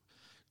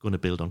going to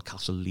build on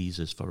Castle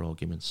Leazes for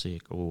argument's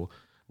sake, or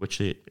which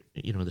they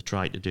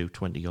tried to do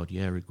 20 odd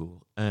year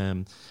ago,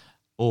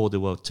 or they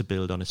were to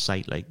build on a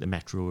site like the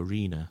Metro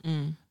Arena,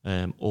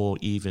 or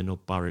even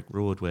up Barrack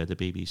Road where the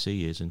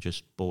BBC is, and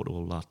just bought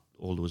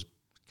all those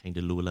kind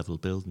of low level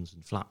buildings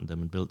and flattened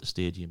them and built the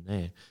stadium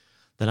there,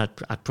 then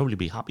I'd probably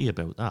be happy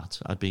about that.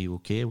 I'd be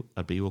okay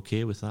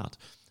with that,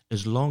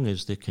 as long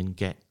as they can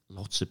get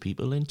lots of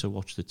people in to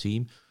watch the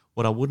team.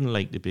 What I wouldn't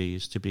like to be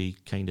is to be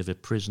kind of a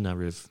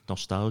prisoner of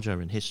nostalgia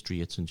and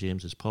history at St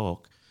James's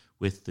Park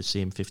with the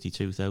same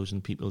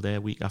 52,000 people there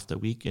week after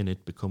week and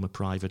it become a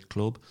private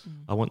club.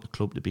 I want the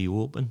club to be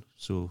open.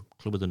 So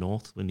Club of the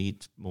North, we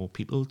need more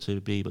people to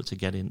be able to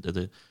get into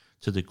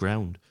the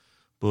ground.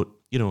 But,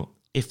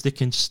 if they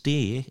can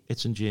stay at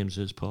St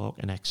James's Park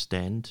and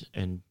extend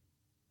and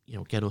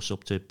get us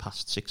up to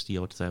past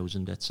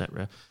 60,000,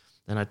 etc.,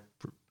 then I'd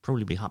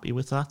probably be happy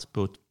with that.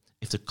 But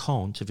if they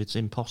can't, if it's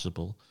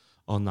impossible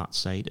on that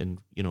site, and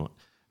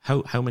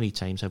how many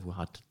times have we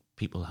had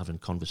people having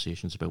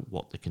conversations about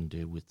what they can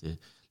do with the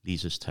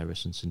Leazes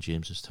Terrace and St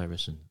James's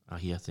Terrace, and I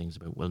hear things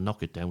about, well,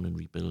 knock it down and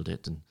rebuild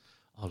it, and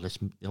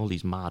all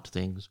these mad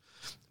things.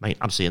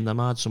 I'm saying they're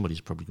mad. Somebody's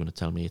probably going to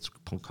tell me it's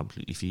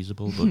completely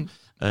feasible, but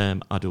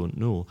I don't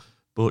know.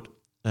 But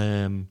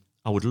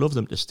I would love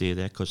them to stay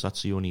there because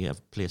that's the only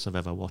place I've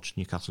ever watched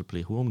Newcastle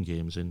play home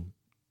games in.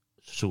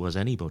 So has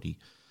anybody.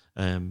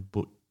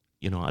 But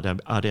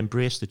I'd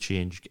embrace the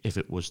change if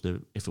it was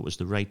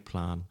the right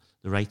plan,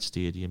 the right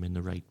stadium in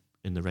the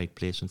right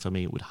place. And for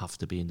me, it would have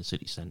to be in the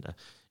city centre.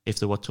 If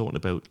they were talking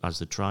about, as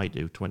they tried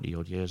to 20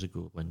 odd years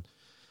ago, when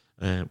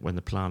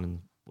the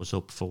plan was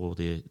up for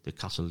the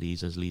Castle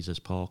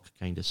Leazes Park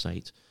kind of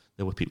site,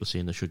 there were people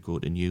saying they should go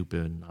to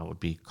Newburn. I would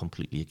be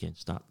completely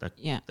against that.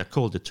 They're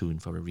called the Toon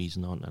for a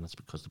reason, aren't they? And that's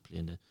because they play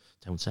in the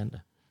town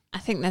centre. I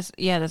think there's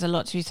a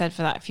lot to be said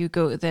for that. If you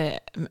go to the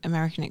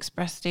American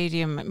Express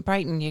Stadium in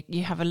Brighton,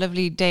 you have a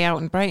lovely day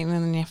out in Brighton,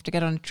 and then you have to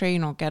get on a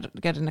train or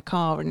get in a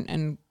car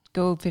and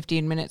go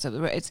 15 minutes up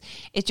the road.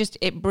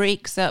 It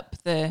breaks up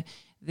the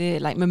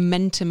like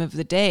momentum of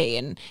the day,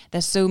 and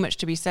there's so much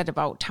to be said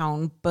about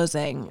town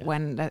buzzing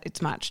when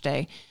it's match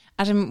day.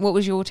 Adam, what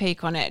was your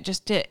take on it?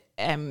 Just to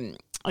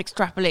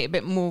extrapolate a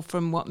bit more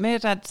from what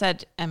Mehrdad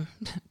said,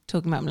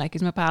 talking about him like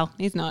he's my pal,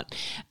 he's not.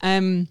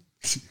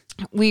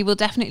 We will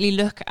definitely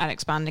look at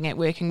expanding it,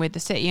 working with the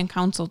city and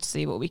council to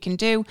see what we can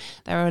do.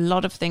 There are a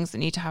lot of things that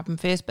need to happen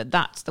first, but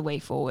that's the way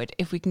forward.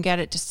 If we can get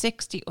it to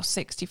 60 or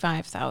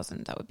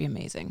 65,000, that would be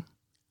amazing.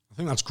 I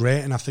think that's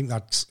great, and I think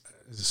that's,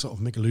 as sort of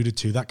Mick alluded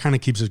to, that kind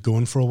of keeps it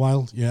going for a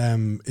while.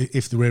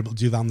 If they were able to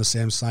do that on the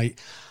same site,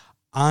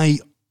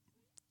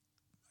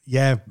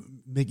 yeah,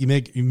 you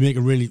make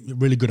a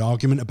really good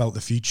argument about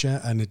the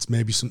future, and it's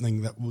maybe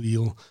something that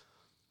we'll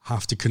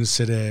have to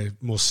consider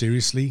more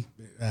seriously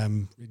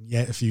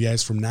a few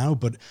years from now.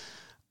 But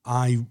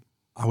I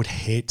would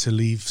hate to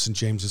leave St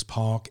James's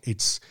Park.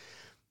 It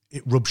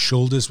rubs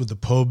shoulders with the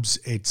pubs.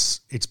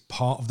 It's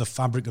part of the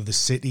fabric of the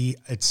city.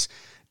 It's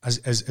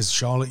as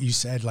Charlotte, you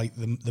said, like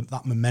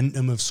that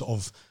momentum of sort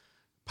of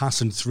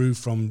passing through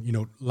from, you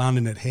know,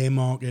 landing at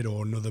Haymarket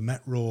or another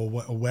metro or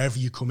wherever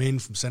you come in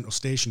from Central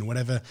Station or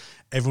whatever,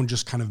 everyone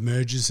just kind of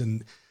merges.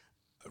 And,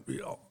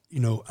 you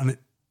know, and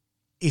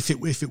if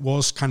it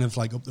was kind of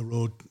like up the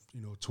road,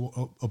 you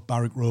know, up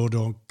Barrack Road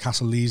or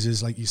Castle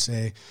Leazes, like you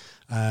say,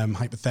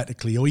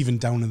 hypothetically, or even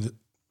down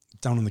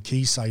on the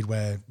quayside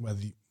where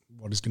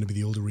what is going to be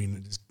the old arena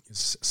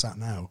is sat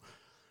now,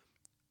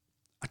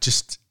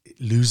 it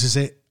loses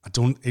it.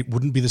 It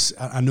wouldn't be this.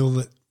 I know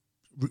that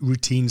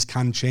routines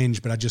can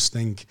change, but I just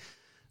think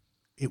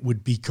it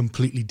would be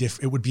completely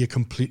different. It would be a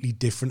completely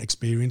different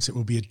experience. It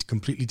would be a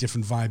completely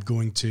different vibe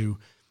going to,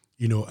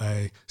 you know,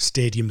 a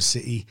stadium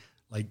city,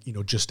 like, you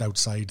know, just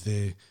outside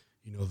the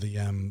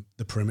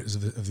perimeters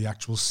of the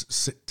actual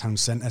town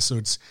centre.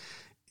 So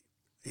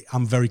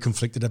I'm very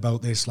conflicted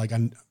about this. Like,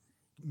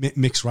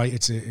 Mick's right.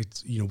 It's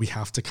you know, we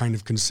have to kind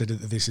of consider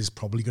that this is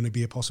probably going to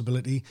be a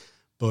possibility.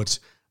 But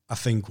I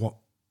think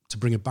to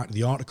bring it back to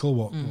the article,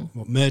 what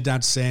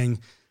Mehrdad's saying,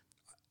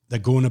 they're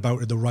going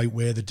about it the right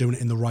way. They're doing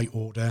it in the right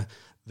order.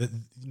 That,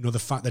 you know, the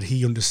fact that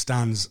he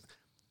understands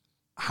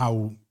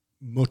how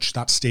much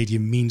that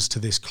stadium means to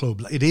this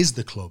club. It is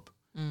the club.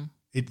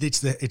 It's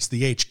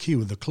the HQ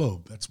of the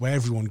club. That's where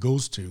everyone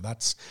goes to.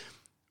 That's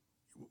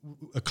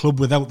a club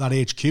without that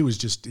HQ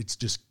is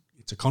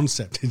it's a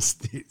concept.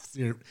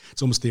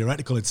 It's almost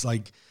theoretical. It's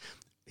like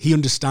he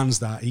understands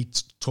that. He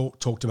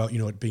talked about, you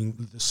know, it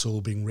being the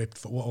soul being ripped.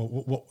 For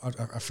what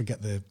I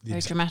forget the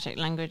very dramatic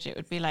language. It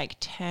would be like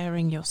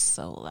tearing your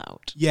soul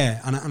out. Yeah,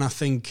 and I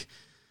think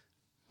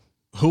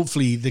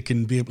hopefully they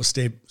can be able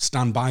to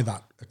stand by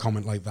a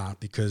comment like that,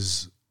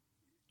 because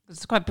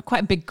it's quite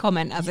a big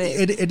comment.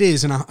 It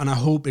is, and I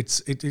hope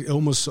it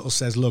almost sort of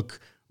says, look,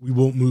 we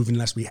won't move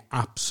unless we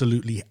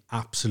absolutely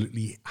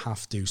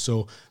have to.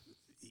 So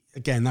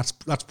again, that's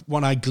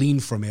what I glean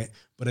from it,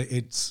 but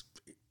it's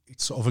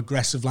sort of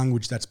aggressive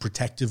language that's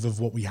protective of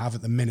what we have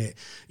at the minute,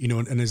 you know,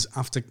 and as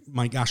after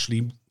Mike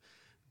Ashley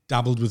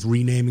dabbled with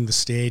renaming the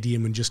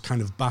stadium and just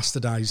kind of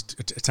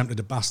attempted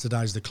to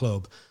bastardize the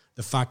club,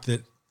 the fact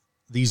that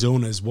these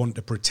owners want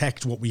to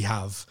protect what we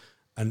have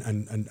and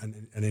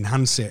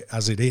enhance it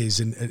as it is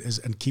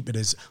and keep it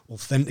as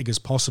authentic as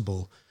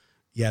possible,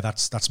 yeah,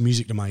 that's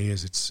music to my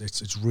ears.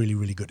 It's really,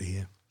 really good to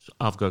hear. So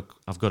I've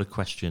got a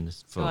question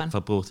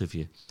for both of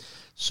you.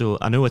 So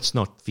I know it's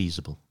not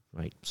feasible,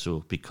 right?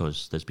 So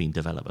because there's been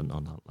development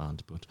on that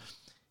land, but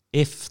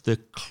if the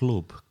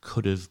club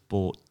could have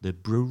bought the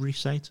brewery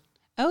site,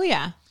 oh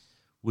yeah,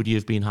 would you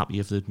have been happy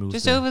if they'd moved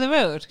just there? over the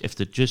road? If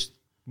they just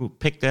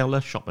picked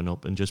their shopping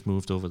up and just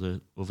moved over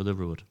the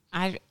road?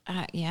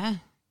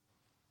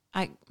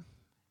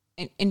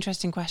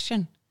 Interesting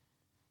question.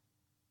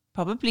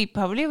 Probably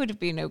would have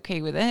been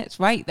okay with it. It's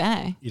right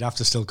there. You'd have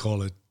to still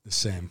call it the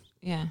same.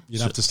 Yeah.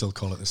 You'd have to still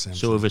call it the same.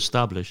 So we've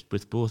established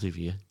with both of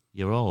you,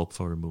 you're all up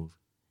for a move.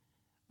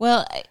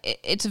 Well,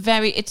 it's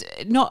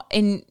not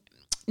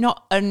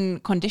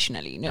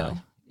unconditionally, no.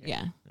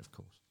 Yeah. Of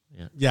course.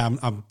 Yeah. Yeah,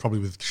 I'm probably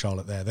with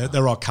Charlotte there.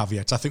 There are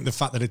caveats. I think the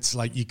fact that it's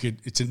like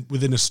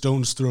within a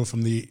stone's throw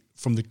from the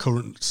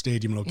current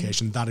stadium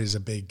location,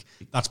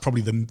 that's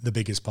probably the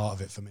biggest part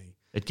of it for me.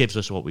 It gives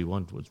us what we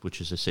want,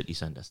 which is a city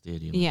centre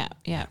stadium.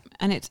 Yeah.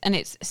 And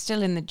it's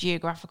still in the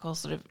geographical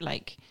sort of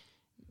like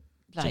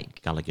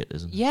Gallowgate,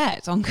 isn't it? Yeah,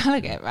 it's on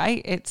Gallowgate,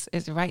 right?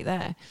 It's right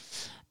there.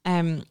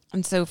 And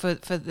so for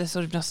the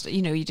sort of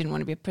you didn't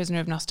want to be a prisoner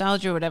of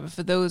nostalgia or whatever,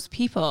 for those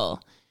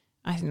people,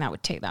 I think that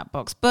would tick that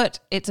box. But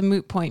it's a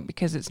moot point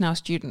because it's now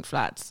student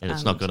flats. And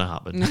it's not going to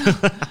happen. No.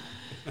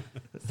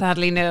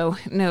 Sadly, no.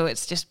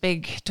 It's just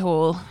big,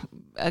 tall,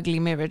 ugly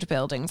mirrored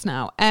buildings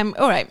now.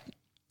 All right.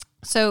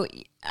 So,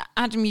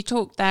 Adam, you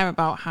talked there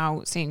about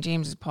how St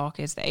James's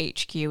Park is the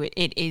HQ.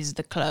 It is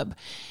the club.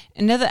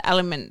 Another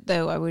element,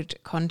 though, I would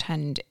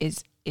contend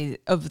is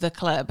of the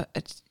club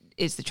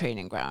is the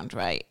training ground,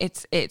 right?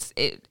 It's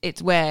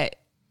where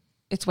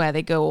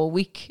they go all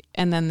week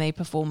and then they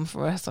perform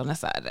for us on a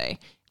Saturday,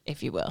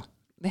 if you will.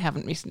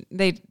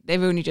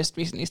 They've only just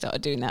recently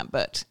started doing that,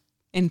 but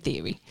in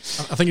theory,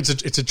 I think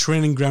it's a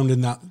training ground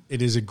in that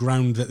it is a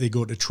ground that they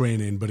go to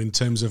train in. But in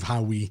terms of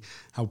how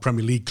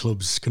Premier League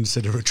clubs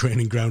consider a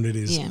training ground,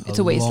 it's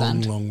a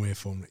wasteland. Long way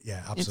from it.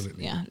 Yeah,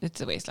 absolutely. It's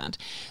a wasteland.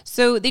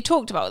 So they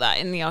talked about that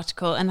in the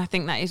article, and I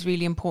think that is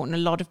really important. A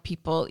lot of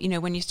people,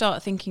 when you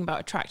start thinking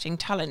about attracting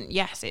talent,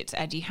 yes, it's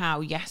Eddie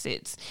Howe, yes,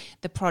 it's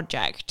the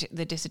project,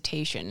 the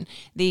dissertation,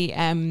 the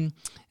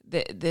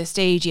the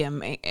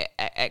stadium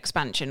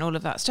expansion, all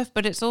of that stuff,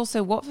 but it's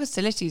also what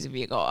facilities have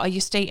you got? Are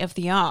you state of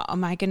the art?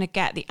 Am I going to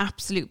get the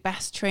absolute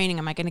best training?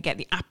 Am I going to get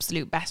the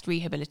absolute best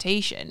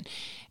rehabilitation?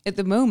 At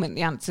the moment,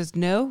 the answer is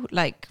no.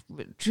 Like,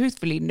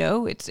 truthfully,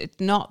 no. It's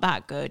not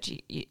that good.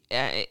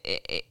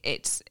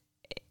 It's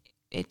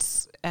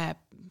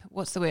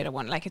what's the word I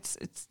want? Like, it's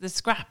the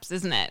scraps,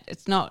 isn't it?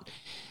 It's not.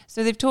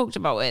 So they've talked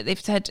about it. They've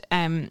said,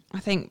 I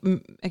think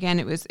again,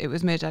 it was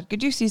Mehrdad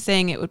Ghodoussi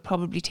saying it would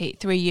probably take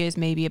 3 years,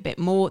 maybe a bit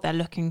more. They're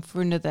looking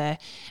for another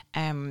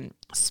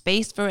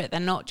space for it. They're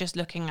not just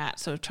looking at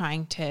sort of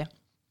trying to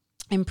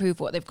improve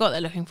what they've got.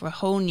 They're looking for a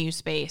whole new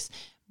space,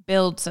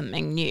 build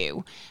something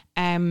new.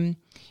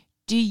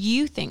 Do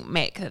you think,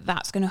 Mick, that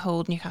that's going to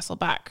hold Newcastle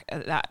back?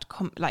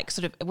 Like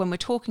sort of when we're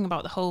talking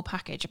about the whole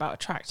package, about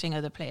attracting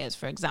other players,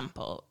 for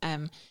example,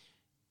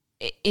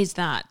 is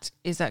that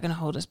going to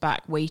hold us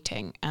back,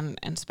 waiting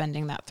and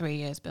spending that 3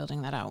 years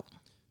building that out?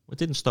 Well, it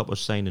didn't stop us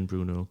signing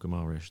Bruno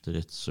Guimaraes, did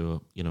it?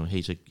 So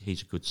he's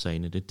a good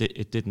signing.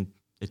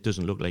 It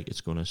doesn't look like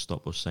it's going to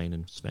stop us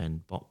signing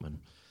Sven Botman.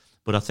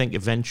 But I think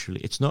eventually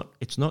it's not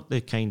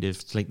the kind of,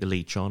 it's like the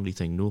Lee Charnley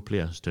thing. No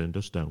player has turned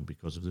us down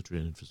because of the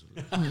training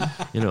facility.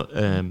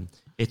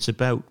 It's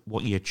about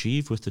what you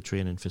achieve with the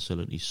training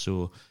facilities.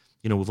 So,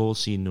 we've all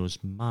seen those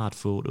mad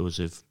photos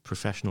of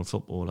professional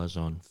footballers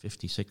on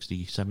 50,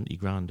 60, 70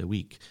 grand a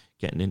week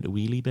getting into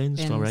wheelie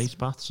bins for ice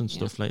baths and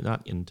stuff like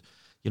that. And,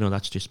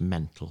 that's just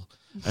mental.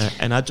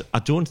 And I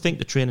don't think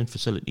the training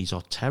facilities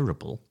are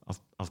terrible.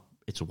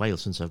 It's a while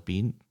since I've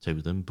been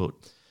to them, but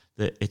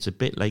it's a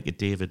bit like a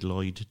David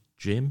Lloyd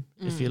gym,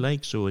 if you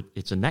like. So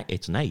it's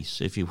nice.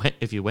 If you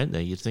went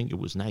there, you'd think it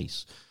was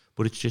nice,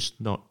 but it's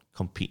just not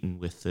competing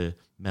with the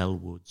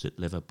Melwoods at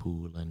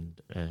Liverpool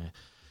and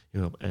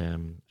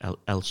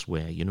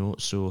elsewhere.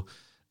 So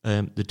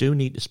they do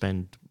need to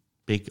spend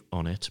big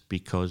on it,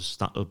 because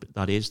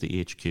that is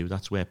the HQ.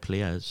 That's where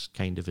players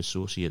kind of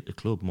associate the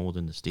club more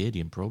than the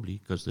stadium, probably,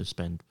 because they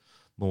spend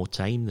more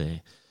time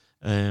there.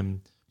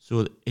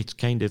 So it's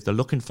kind of, they're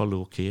looking for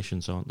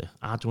locations, aren't they?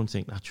 I don't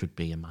think that should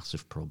be a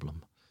massive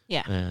problem.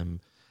 Yeah.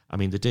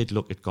 They did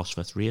look at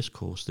Gosforth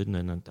Racecourse, didn't they?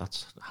 And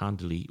that's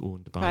handily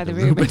owned by the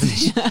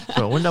Rubens. So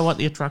I wonder what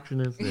the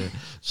attraction is there.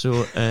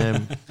 So,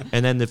 and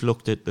then they've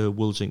looked at the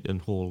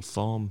Woolsington Hall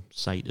Farm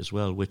site as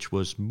well, which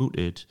was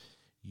mooted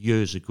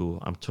years ago.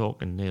 I'm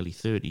talking nearly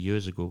 30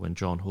 years ago, when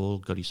John Hall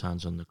got his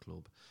hands on the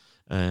club.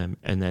 And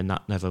then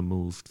that never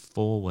moved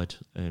forward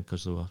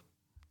because they were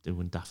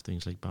doing daft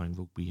things like buying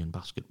rugby and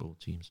basketball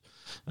teams.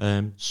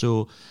 That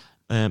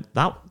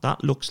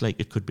looks like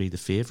it could be the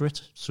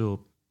favourite.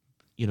 So,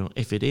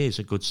 if it is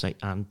a good site,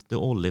 and they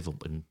all live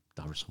up in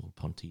Darrishall,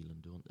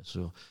 Ponteland, don't they?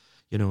 So,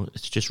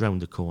 it's just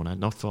round the corner,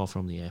 not far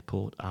from the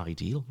airport.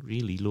 Ideal,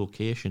 really,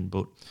 location.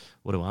 But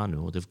what do I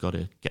know? They've got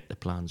to get the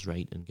plans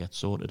right and get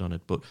sorted on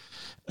it. But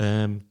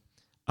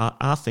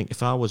I think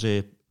if I was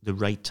the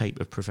right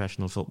type of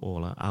professional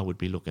footballer, I would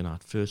be looking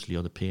at, firstly,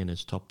 are the paying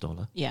his top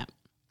dollar? Yeah.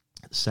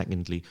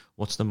 Secondly,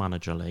 what's the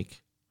manager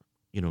like?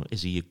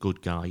 Is he a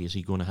good guy? Is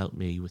he going to help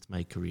me with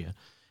my career?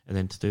 And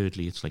then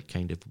thirdly, it's like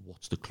kind of,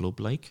 what's the club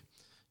like?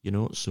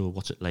 So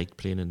what's it like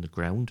playing in the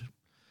ground?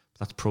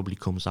 That probably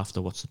comes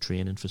after. What's the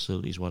training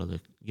facilities? What are the,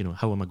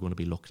 how am I going to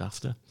be looked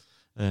after?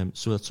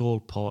 So that's all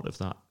part of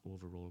that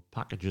overall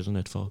package, isn't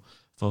it, for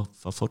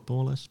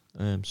footballers?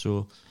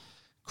 So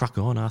crack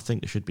on. I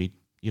think they should be,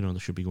 they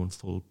should be going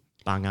full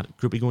bang at it.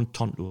 Could be going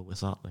Tonto with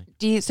that. Like.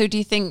 Do you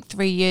think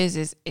 3 years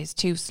is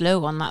too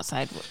slow on that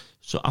side?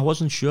 So I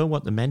wasn't sure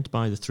what they meant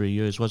by the 3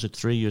 years. Was it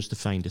 3 years to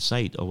find a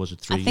site, or was it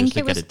 3 years to get it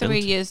built? I think it was 3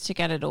 years to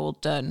get it all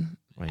done.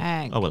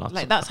 Right.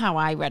 That's how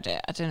I read it.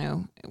 I don't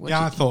know.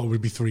 I thought it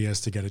would be 3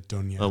 years to get it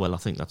done. Yeah. Oh well, I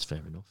think that's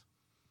fair enough.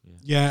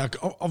 Yeah,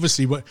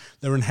 obviously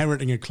they're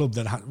inheriting a club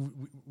that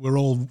we're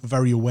all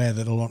very aware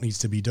that a lot needs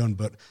to be done.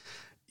 But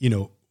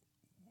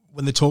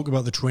when they talk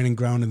about the training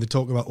ground and they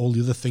talk about all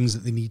the other things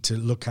that they need to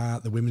look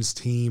at, the women's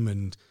team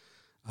and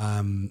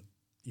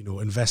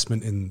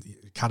investment in the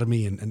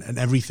academy and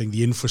everything,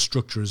 the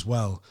infrastructure as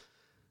well,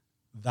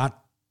 that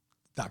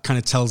kind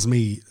of tells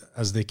me,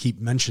 as they keep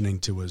mentioning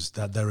to us,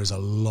 that there is a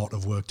lot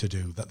of work to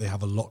do, that they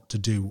have a lot to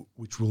do,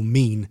 which will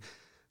mean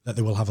that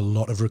they will have a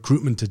lot of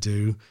recruitment to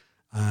do,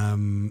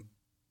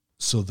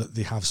 so that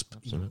they have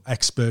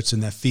experts in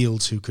their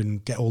fields who can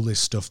get all this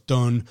stuff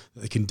done,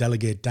 that they can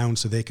delegate down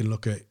so they can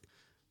look at,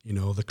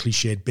 the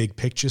cliched big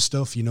picture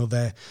stuff.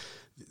 They're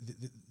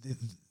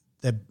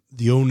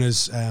the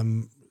owners,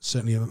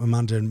 certainly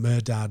Amanda and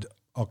Mehrdad,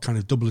 are kind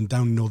of doubling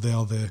down. They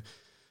are the...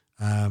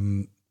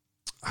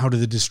 how do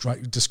they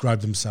describe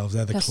themselves?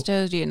 They're the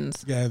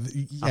custodians.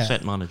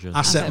 Asset managers.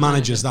 Asset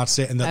managers. That's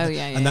it. And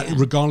that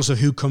regardless of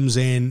who comes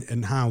in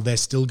and how, they're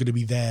still going to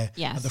be there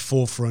at the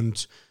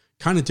forefront,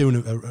 kind of doing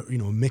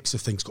a mix of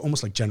things,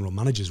 almost like general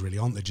managers, really,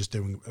 aren't they? Just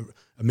doing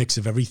a mix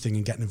of everything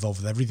and getting involved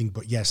with everything.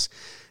 But yes,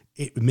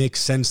 it makes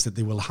sense that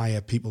they will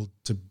hire people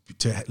to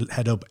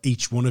head up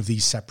each one of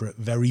these separate,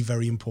 very,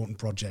 very important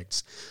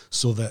projects,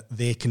 so that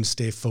they can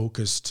stay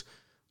focused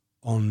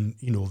on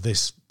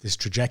this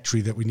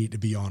trajectory that we need to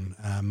be on.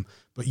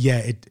 But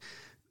yeah,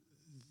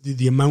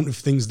 the amount of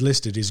things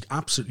listed is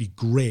absolutely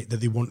great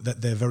that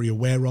they're very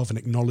aware of and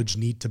acknowledge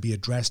need to be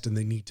addressed and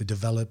they need to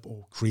develop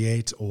or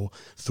create or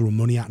throw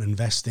money at and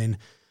invest in.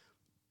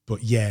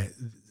 But yeah,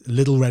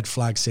 little red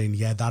flag saying,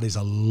 yeah, that is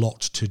a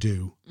lot to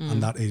do.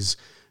 And that is,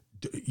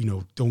 you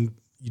know,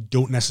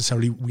 don't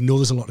necessarily, we know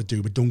there's a lot to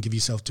do, but don't give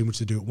yourself too much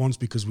to do at once,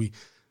 because we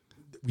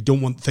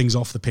don't want things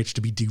off the pitch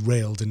to be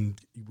derailed,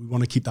 and we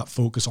want to keep that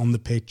focus on the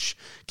pitch,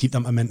 keep that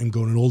momentum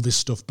going, and all this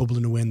stuff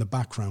bubbling away in the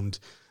background.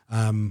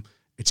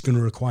 It's going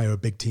to require a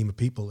big team of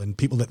people, and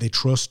people that they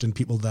trust, and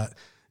people that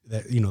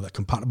you know, they're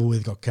compatible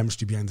with, got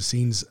chemistry behind the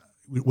scenes.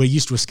 We're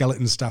used to a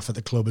skeleton staff at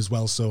the club as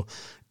well, so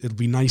it'd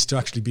be nice to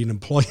actually be an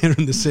employer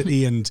in the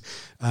city and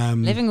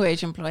living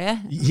wage employer.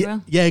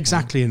 Yeah,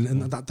 exactly,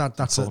 and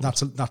that's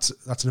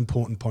an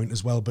important point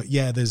as well. But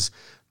yeah, there's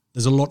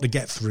a lot to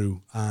get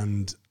through,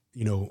 and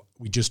you know,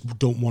 we just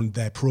don't want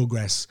their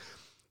progress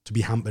to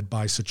be hampered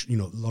by such, you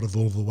know, a lot of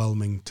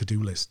overwhelming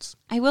to-do lists.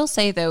 I will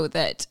say though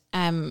that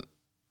I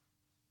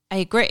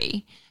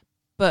agree.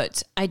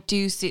 But I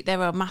do see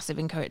there are massive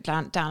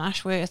encouragement. Dan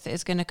Ashworth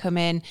is going to come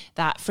in.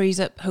 That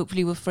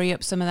hopefully will free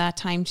up some of their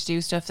time to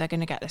do stuff. They're going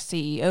to get the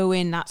CEO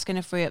in. That's going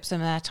to free up some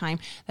of their time.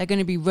 They're going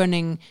to be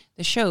running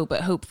the show,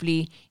 but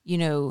hopefully, you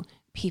know,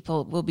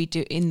 people will be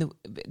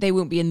they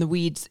won't be in the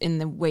weeds in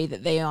the way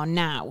that they are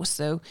now.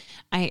 So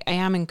I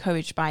am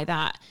encouraged by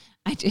that.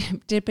 I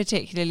did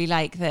particularly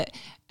like that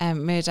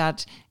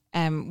Mehrdad,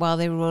 while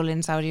they were all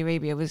in Saudi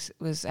Arabia, was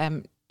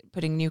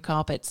putting new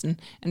carpets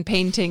and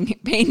painting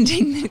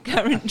the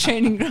current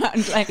training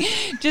ground, like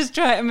just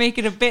try to make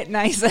it a bit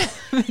nicer.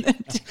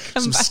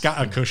 Some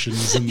scatter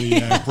cushions in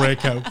the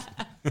breakout.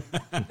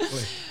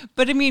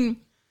 But I mean,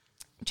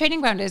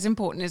 training ground is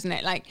important, isn't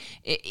it? Like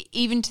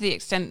even to the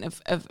extent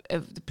of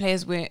the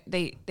players where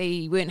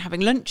they weren't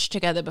having lunch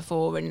together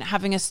before, and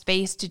having a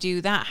space to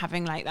do that,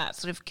 having like that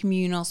sort of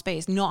communal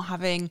space, not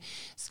having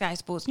Sky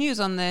Sports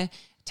News on the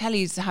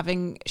tellies,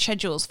 having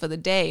schedules for the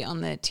day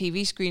on the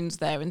TV screens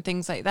there and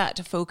things like that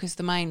to focus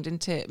the mind and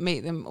to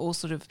make them all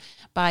sort of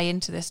buy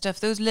into this stuff.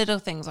 Those little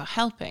things are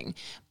helping,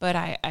 but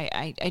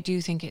I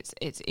do think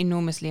it's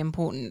enormously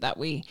important that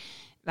we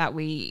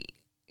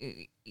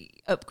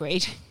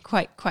upgrade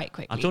quite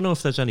quickly. I don't know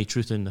if there's any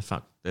truth in the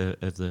fact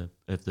of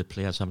the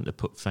players having to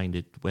find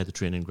it where the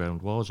training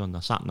ground was on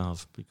the sat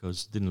nav,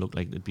 because it didn't look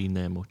like they'd been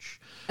there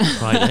much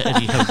prior to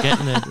Eddie Howe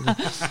getting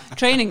it.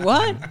 Training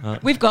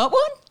what? We've got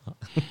one?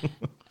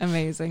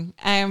 Amazing.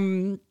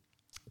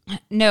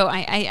 No,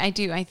 I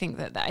do. I think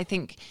that I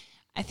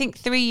think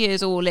 3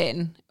 years all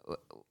in,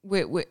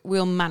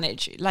 we'll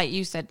manage. Like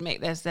you said,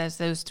 Mick, there's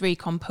those three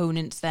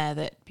components there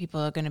that people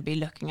are going to be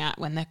looking at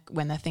when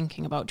they're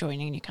thinking about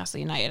joining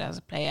Newcastle United as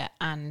a player,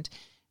 and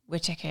we're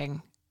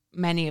ticking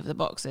many of the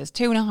boxes,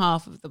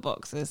 2.5 of the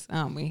boxes,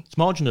 aren't we? It's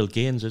marginal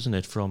gains, isn't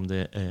it, from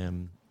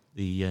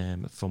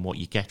from what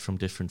you get from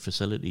different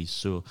facilities.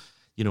 So,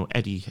 you know,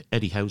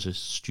 Eddie Howe's a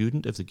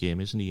student of the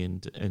game, isn't he?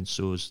 And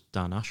so is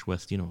Dan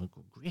Ashworth. You know,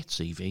 great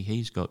CV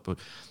he's got. But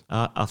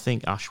I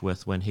think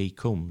Ashworth, when he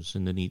comes,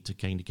 and they need to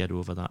kind of get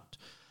over that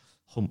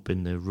hump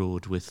in the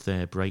road with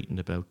Brighton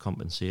about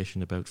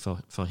compensation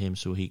for him,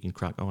 so he can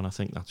crack on. I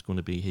think that's going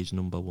to be his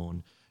number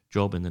one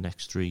job in the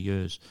next 3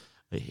 years.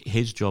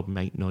 His job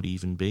might not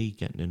even be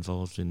getting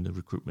involved in the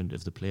recruitment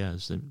of the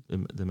players.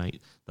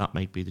 That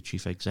might be the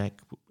chief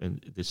exec,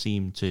 and they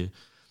seem to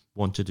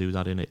want to do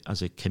that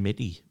as a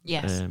committee.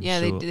 Yes,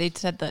 they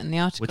said that in the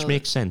article, which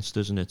makes sense,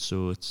 doesn't it?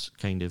 So it's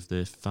kind of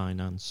the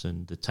finance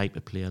and the type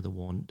of player they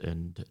want,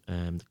 and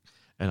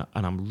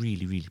I'm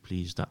really, really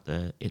pleased that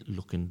they're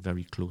looking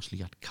very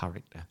closely at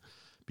character,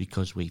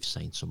 because we've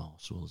seen some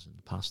arseholes in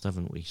the past,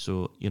 haven't we?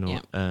 So, you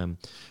know,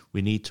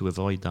 we need to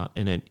avoid that.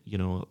 And it, you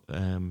know,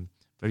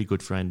 very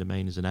good friend of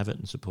mine is an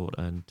Everton supporter,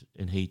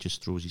 and he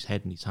just throws his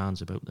head in his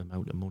hands about the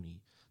amount of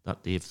money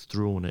that they've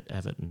thrown at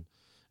Everton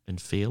and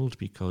failed,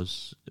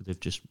 because they've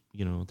just,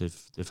 you know,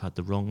 they've had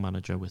the wrong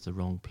manager with the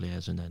wrong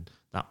players, and then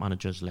that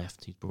manager's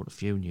left. He's brought a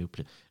few new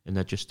players, and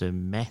they're just a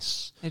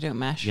mess. They don't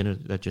mesh. You know,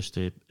 they're just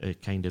a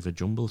kind of a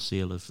jumble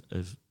sale of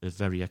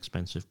very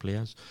expensive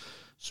players.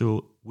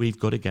 So we've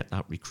got to get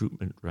that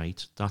recruitment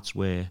right. That's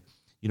where,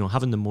 you know,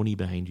 having the money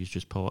behind you is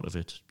just part of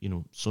it. You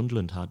know,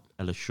 Sunderland had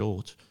Ellis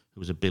Short, who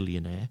was a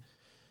billionaire,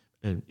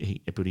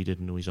 but he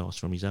didn't know his arse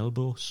from his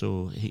elbow,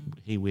 so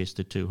he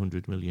wasted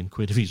 200 million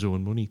quid of his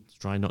own money.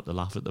 Try not to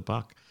laugh at the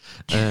back.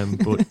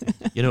 But,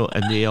 you know,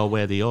 and they are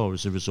where they are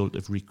as a result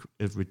of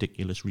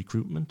ridiculous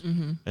recruitment,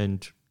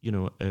 and, you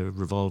know, a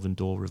revolving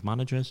door of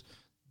managers.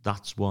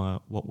 That's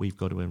what we've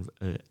got to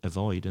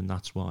avoid, and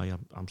that's why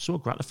I'm so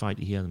gratified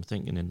to hear them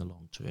thinking in the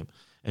long term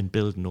and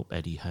building up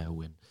Eddie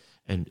Howe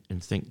and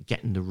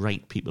getting the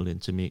right people in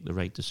to make the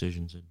right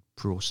decisions and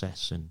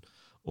process and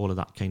all of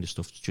that kind of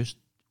stuff. It's just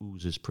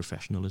oozes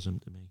professionalism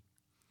to me.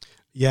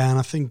 Yeah, and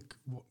I think,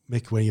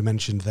 Mick, where you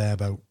mentioned there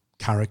about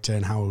character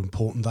and how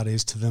important that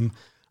is to them,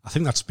 I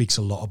think that speaks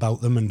a lot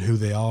about them and who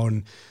they are.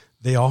 And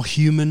they are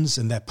humans,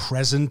 and they're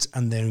present,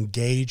 and they're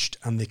engaged,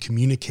 and they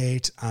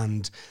communicate,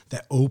 and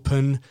they're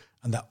open,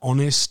 and they're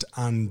honest,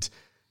 and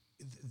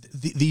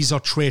these are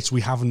traits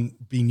we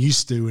haven't been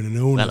used to in an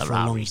owner for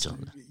a long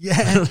time.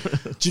 Yeah,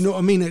 do you know what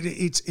I mean?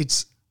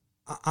 It's.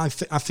 I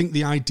think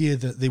the idea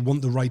that they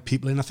want the right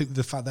people in. I think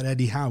the fact that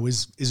Eddie Howe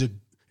is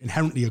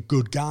inherently a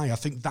good guy. I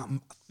think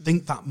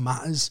that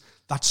matters.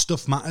 That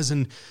stuff matters.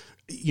 And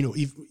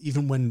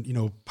even when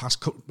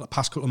past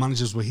couple of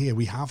managers were here,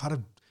 we have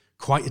had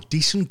quite a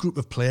decent group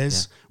of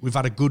players. Yeah. We've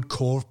had a good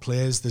core of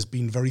players. There's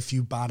been very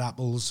few bad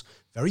apples,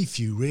 very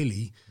few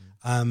really.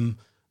 And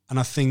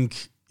I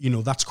think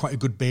that's quite a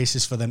good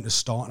basis for them to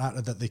start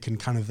at, that they can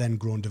kind of then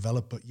grow and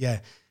develop. But yeah,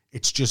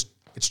 it's just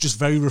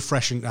very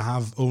refreshing to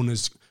have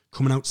owners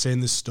coming out saying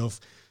this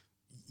stuff.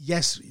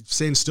 Yes,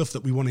 saying stuff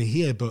that we want to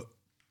hear, but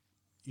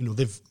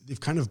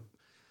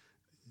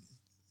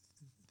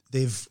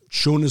they've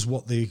shown us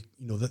what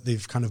that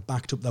they've kind of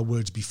backed up their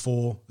words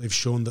before. They've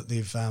shown that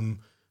they've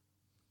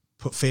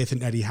put faith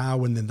in Eddie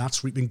Howe, and then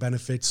that's reaping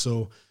benefits.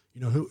 So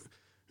who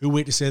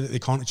wait to say that they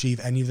can't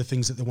achieve any of the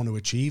things that they want to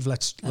achieve?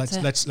 Let's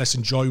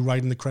enjoy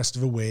riding the crest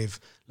of a wave.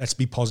 Let's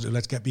be positive.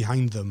 Let's get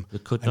behind them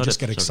and just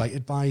get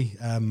excited by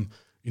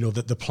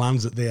the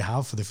plans that they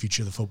have for the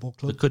future of the football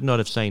club. They could not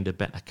have signed a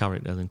better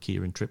character than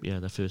Kieran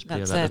Trippier, the first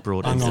player that they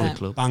brought into the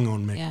club. Bang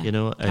on, mate.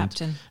 Yeah.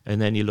 Captain.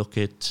 And then you look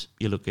at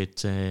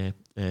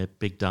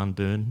Big Dan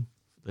Byrne,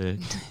 the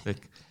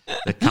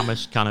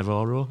Camus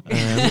Cannavaro.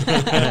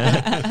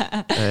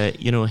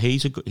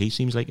 He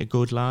seems like a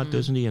good lad,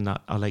 doesn't he? And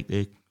I like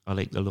the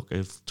look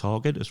of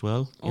Target as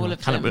well. I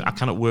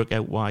cannot work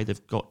out why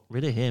they've got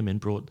rid of him and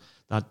brought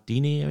that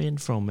Deeney in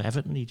from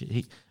Everton.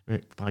 He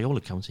by all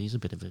accounts, he's a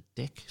bit of a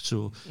dick.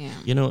 So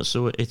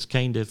so it's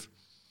kind of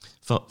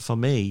for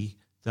me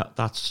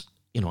that's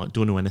I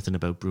don't know anything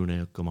about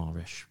Bruno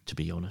Guimaraes, to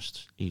be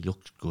honest. He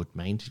looks good,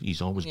 mind.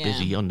 He's always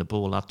busy on the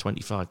ball at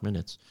 25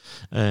 minutes.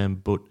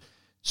 But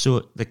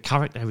so the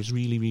character is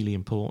really, really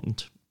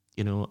important,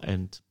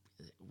 and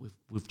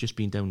we've just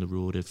been down the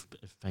road of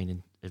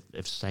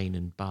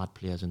signing bad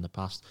players in the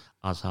past,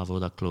 as have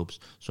other clubs.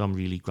 So I'm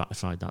really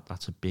gratified that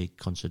that's a big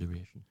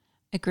consideration.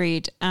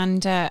 Agreed.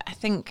 And I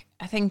think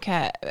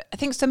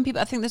some people,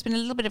 I think there's been a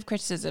little bit of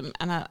criticism,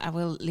 and I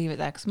will leave it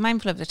there because I'm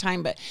mindful of the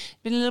time, but there's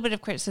been a little bit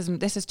of criticism.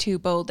 This is too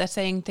bold. They're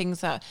saying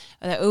things that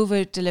they're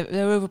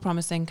over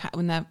promising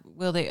when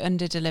will they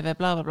under deliver,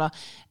 blah, blah, blah.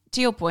 To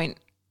your point,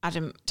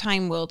 Adam,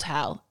 time will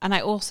tell. And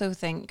I also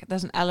think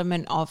there's an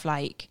element of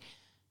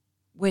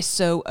we're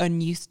so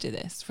unused to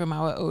this from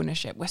our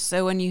ownership. We're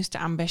so unused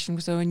to ambition.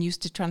 We're so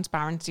unused to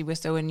transparency. We're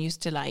so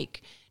unused to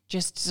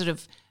just sort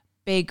of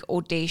big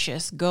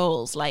audacious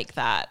goals like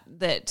that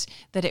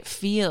it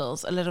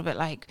feels a little bit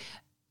like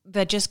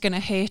they're just going to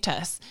hurt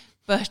us.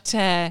 But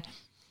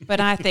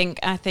I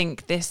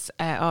think this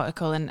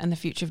article and the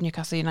future of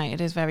Newcastle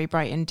United is very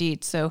bright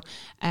indeed. So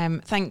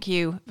thank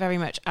you very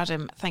much,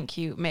 Adam. Thank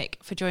you,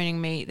 Mick, for joining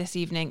me this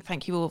evening.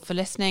 Thank you all for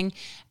listening.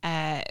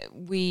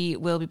 We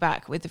will be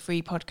back with the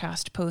free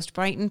podcast post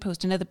Brighton,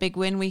 post another big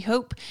win, we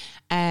hope.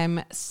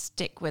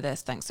 Stick with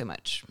us. Thanks so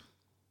much.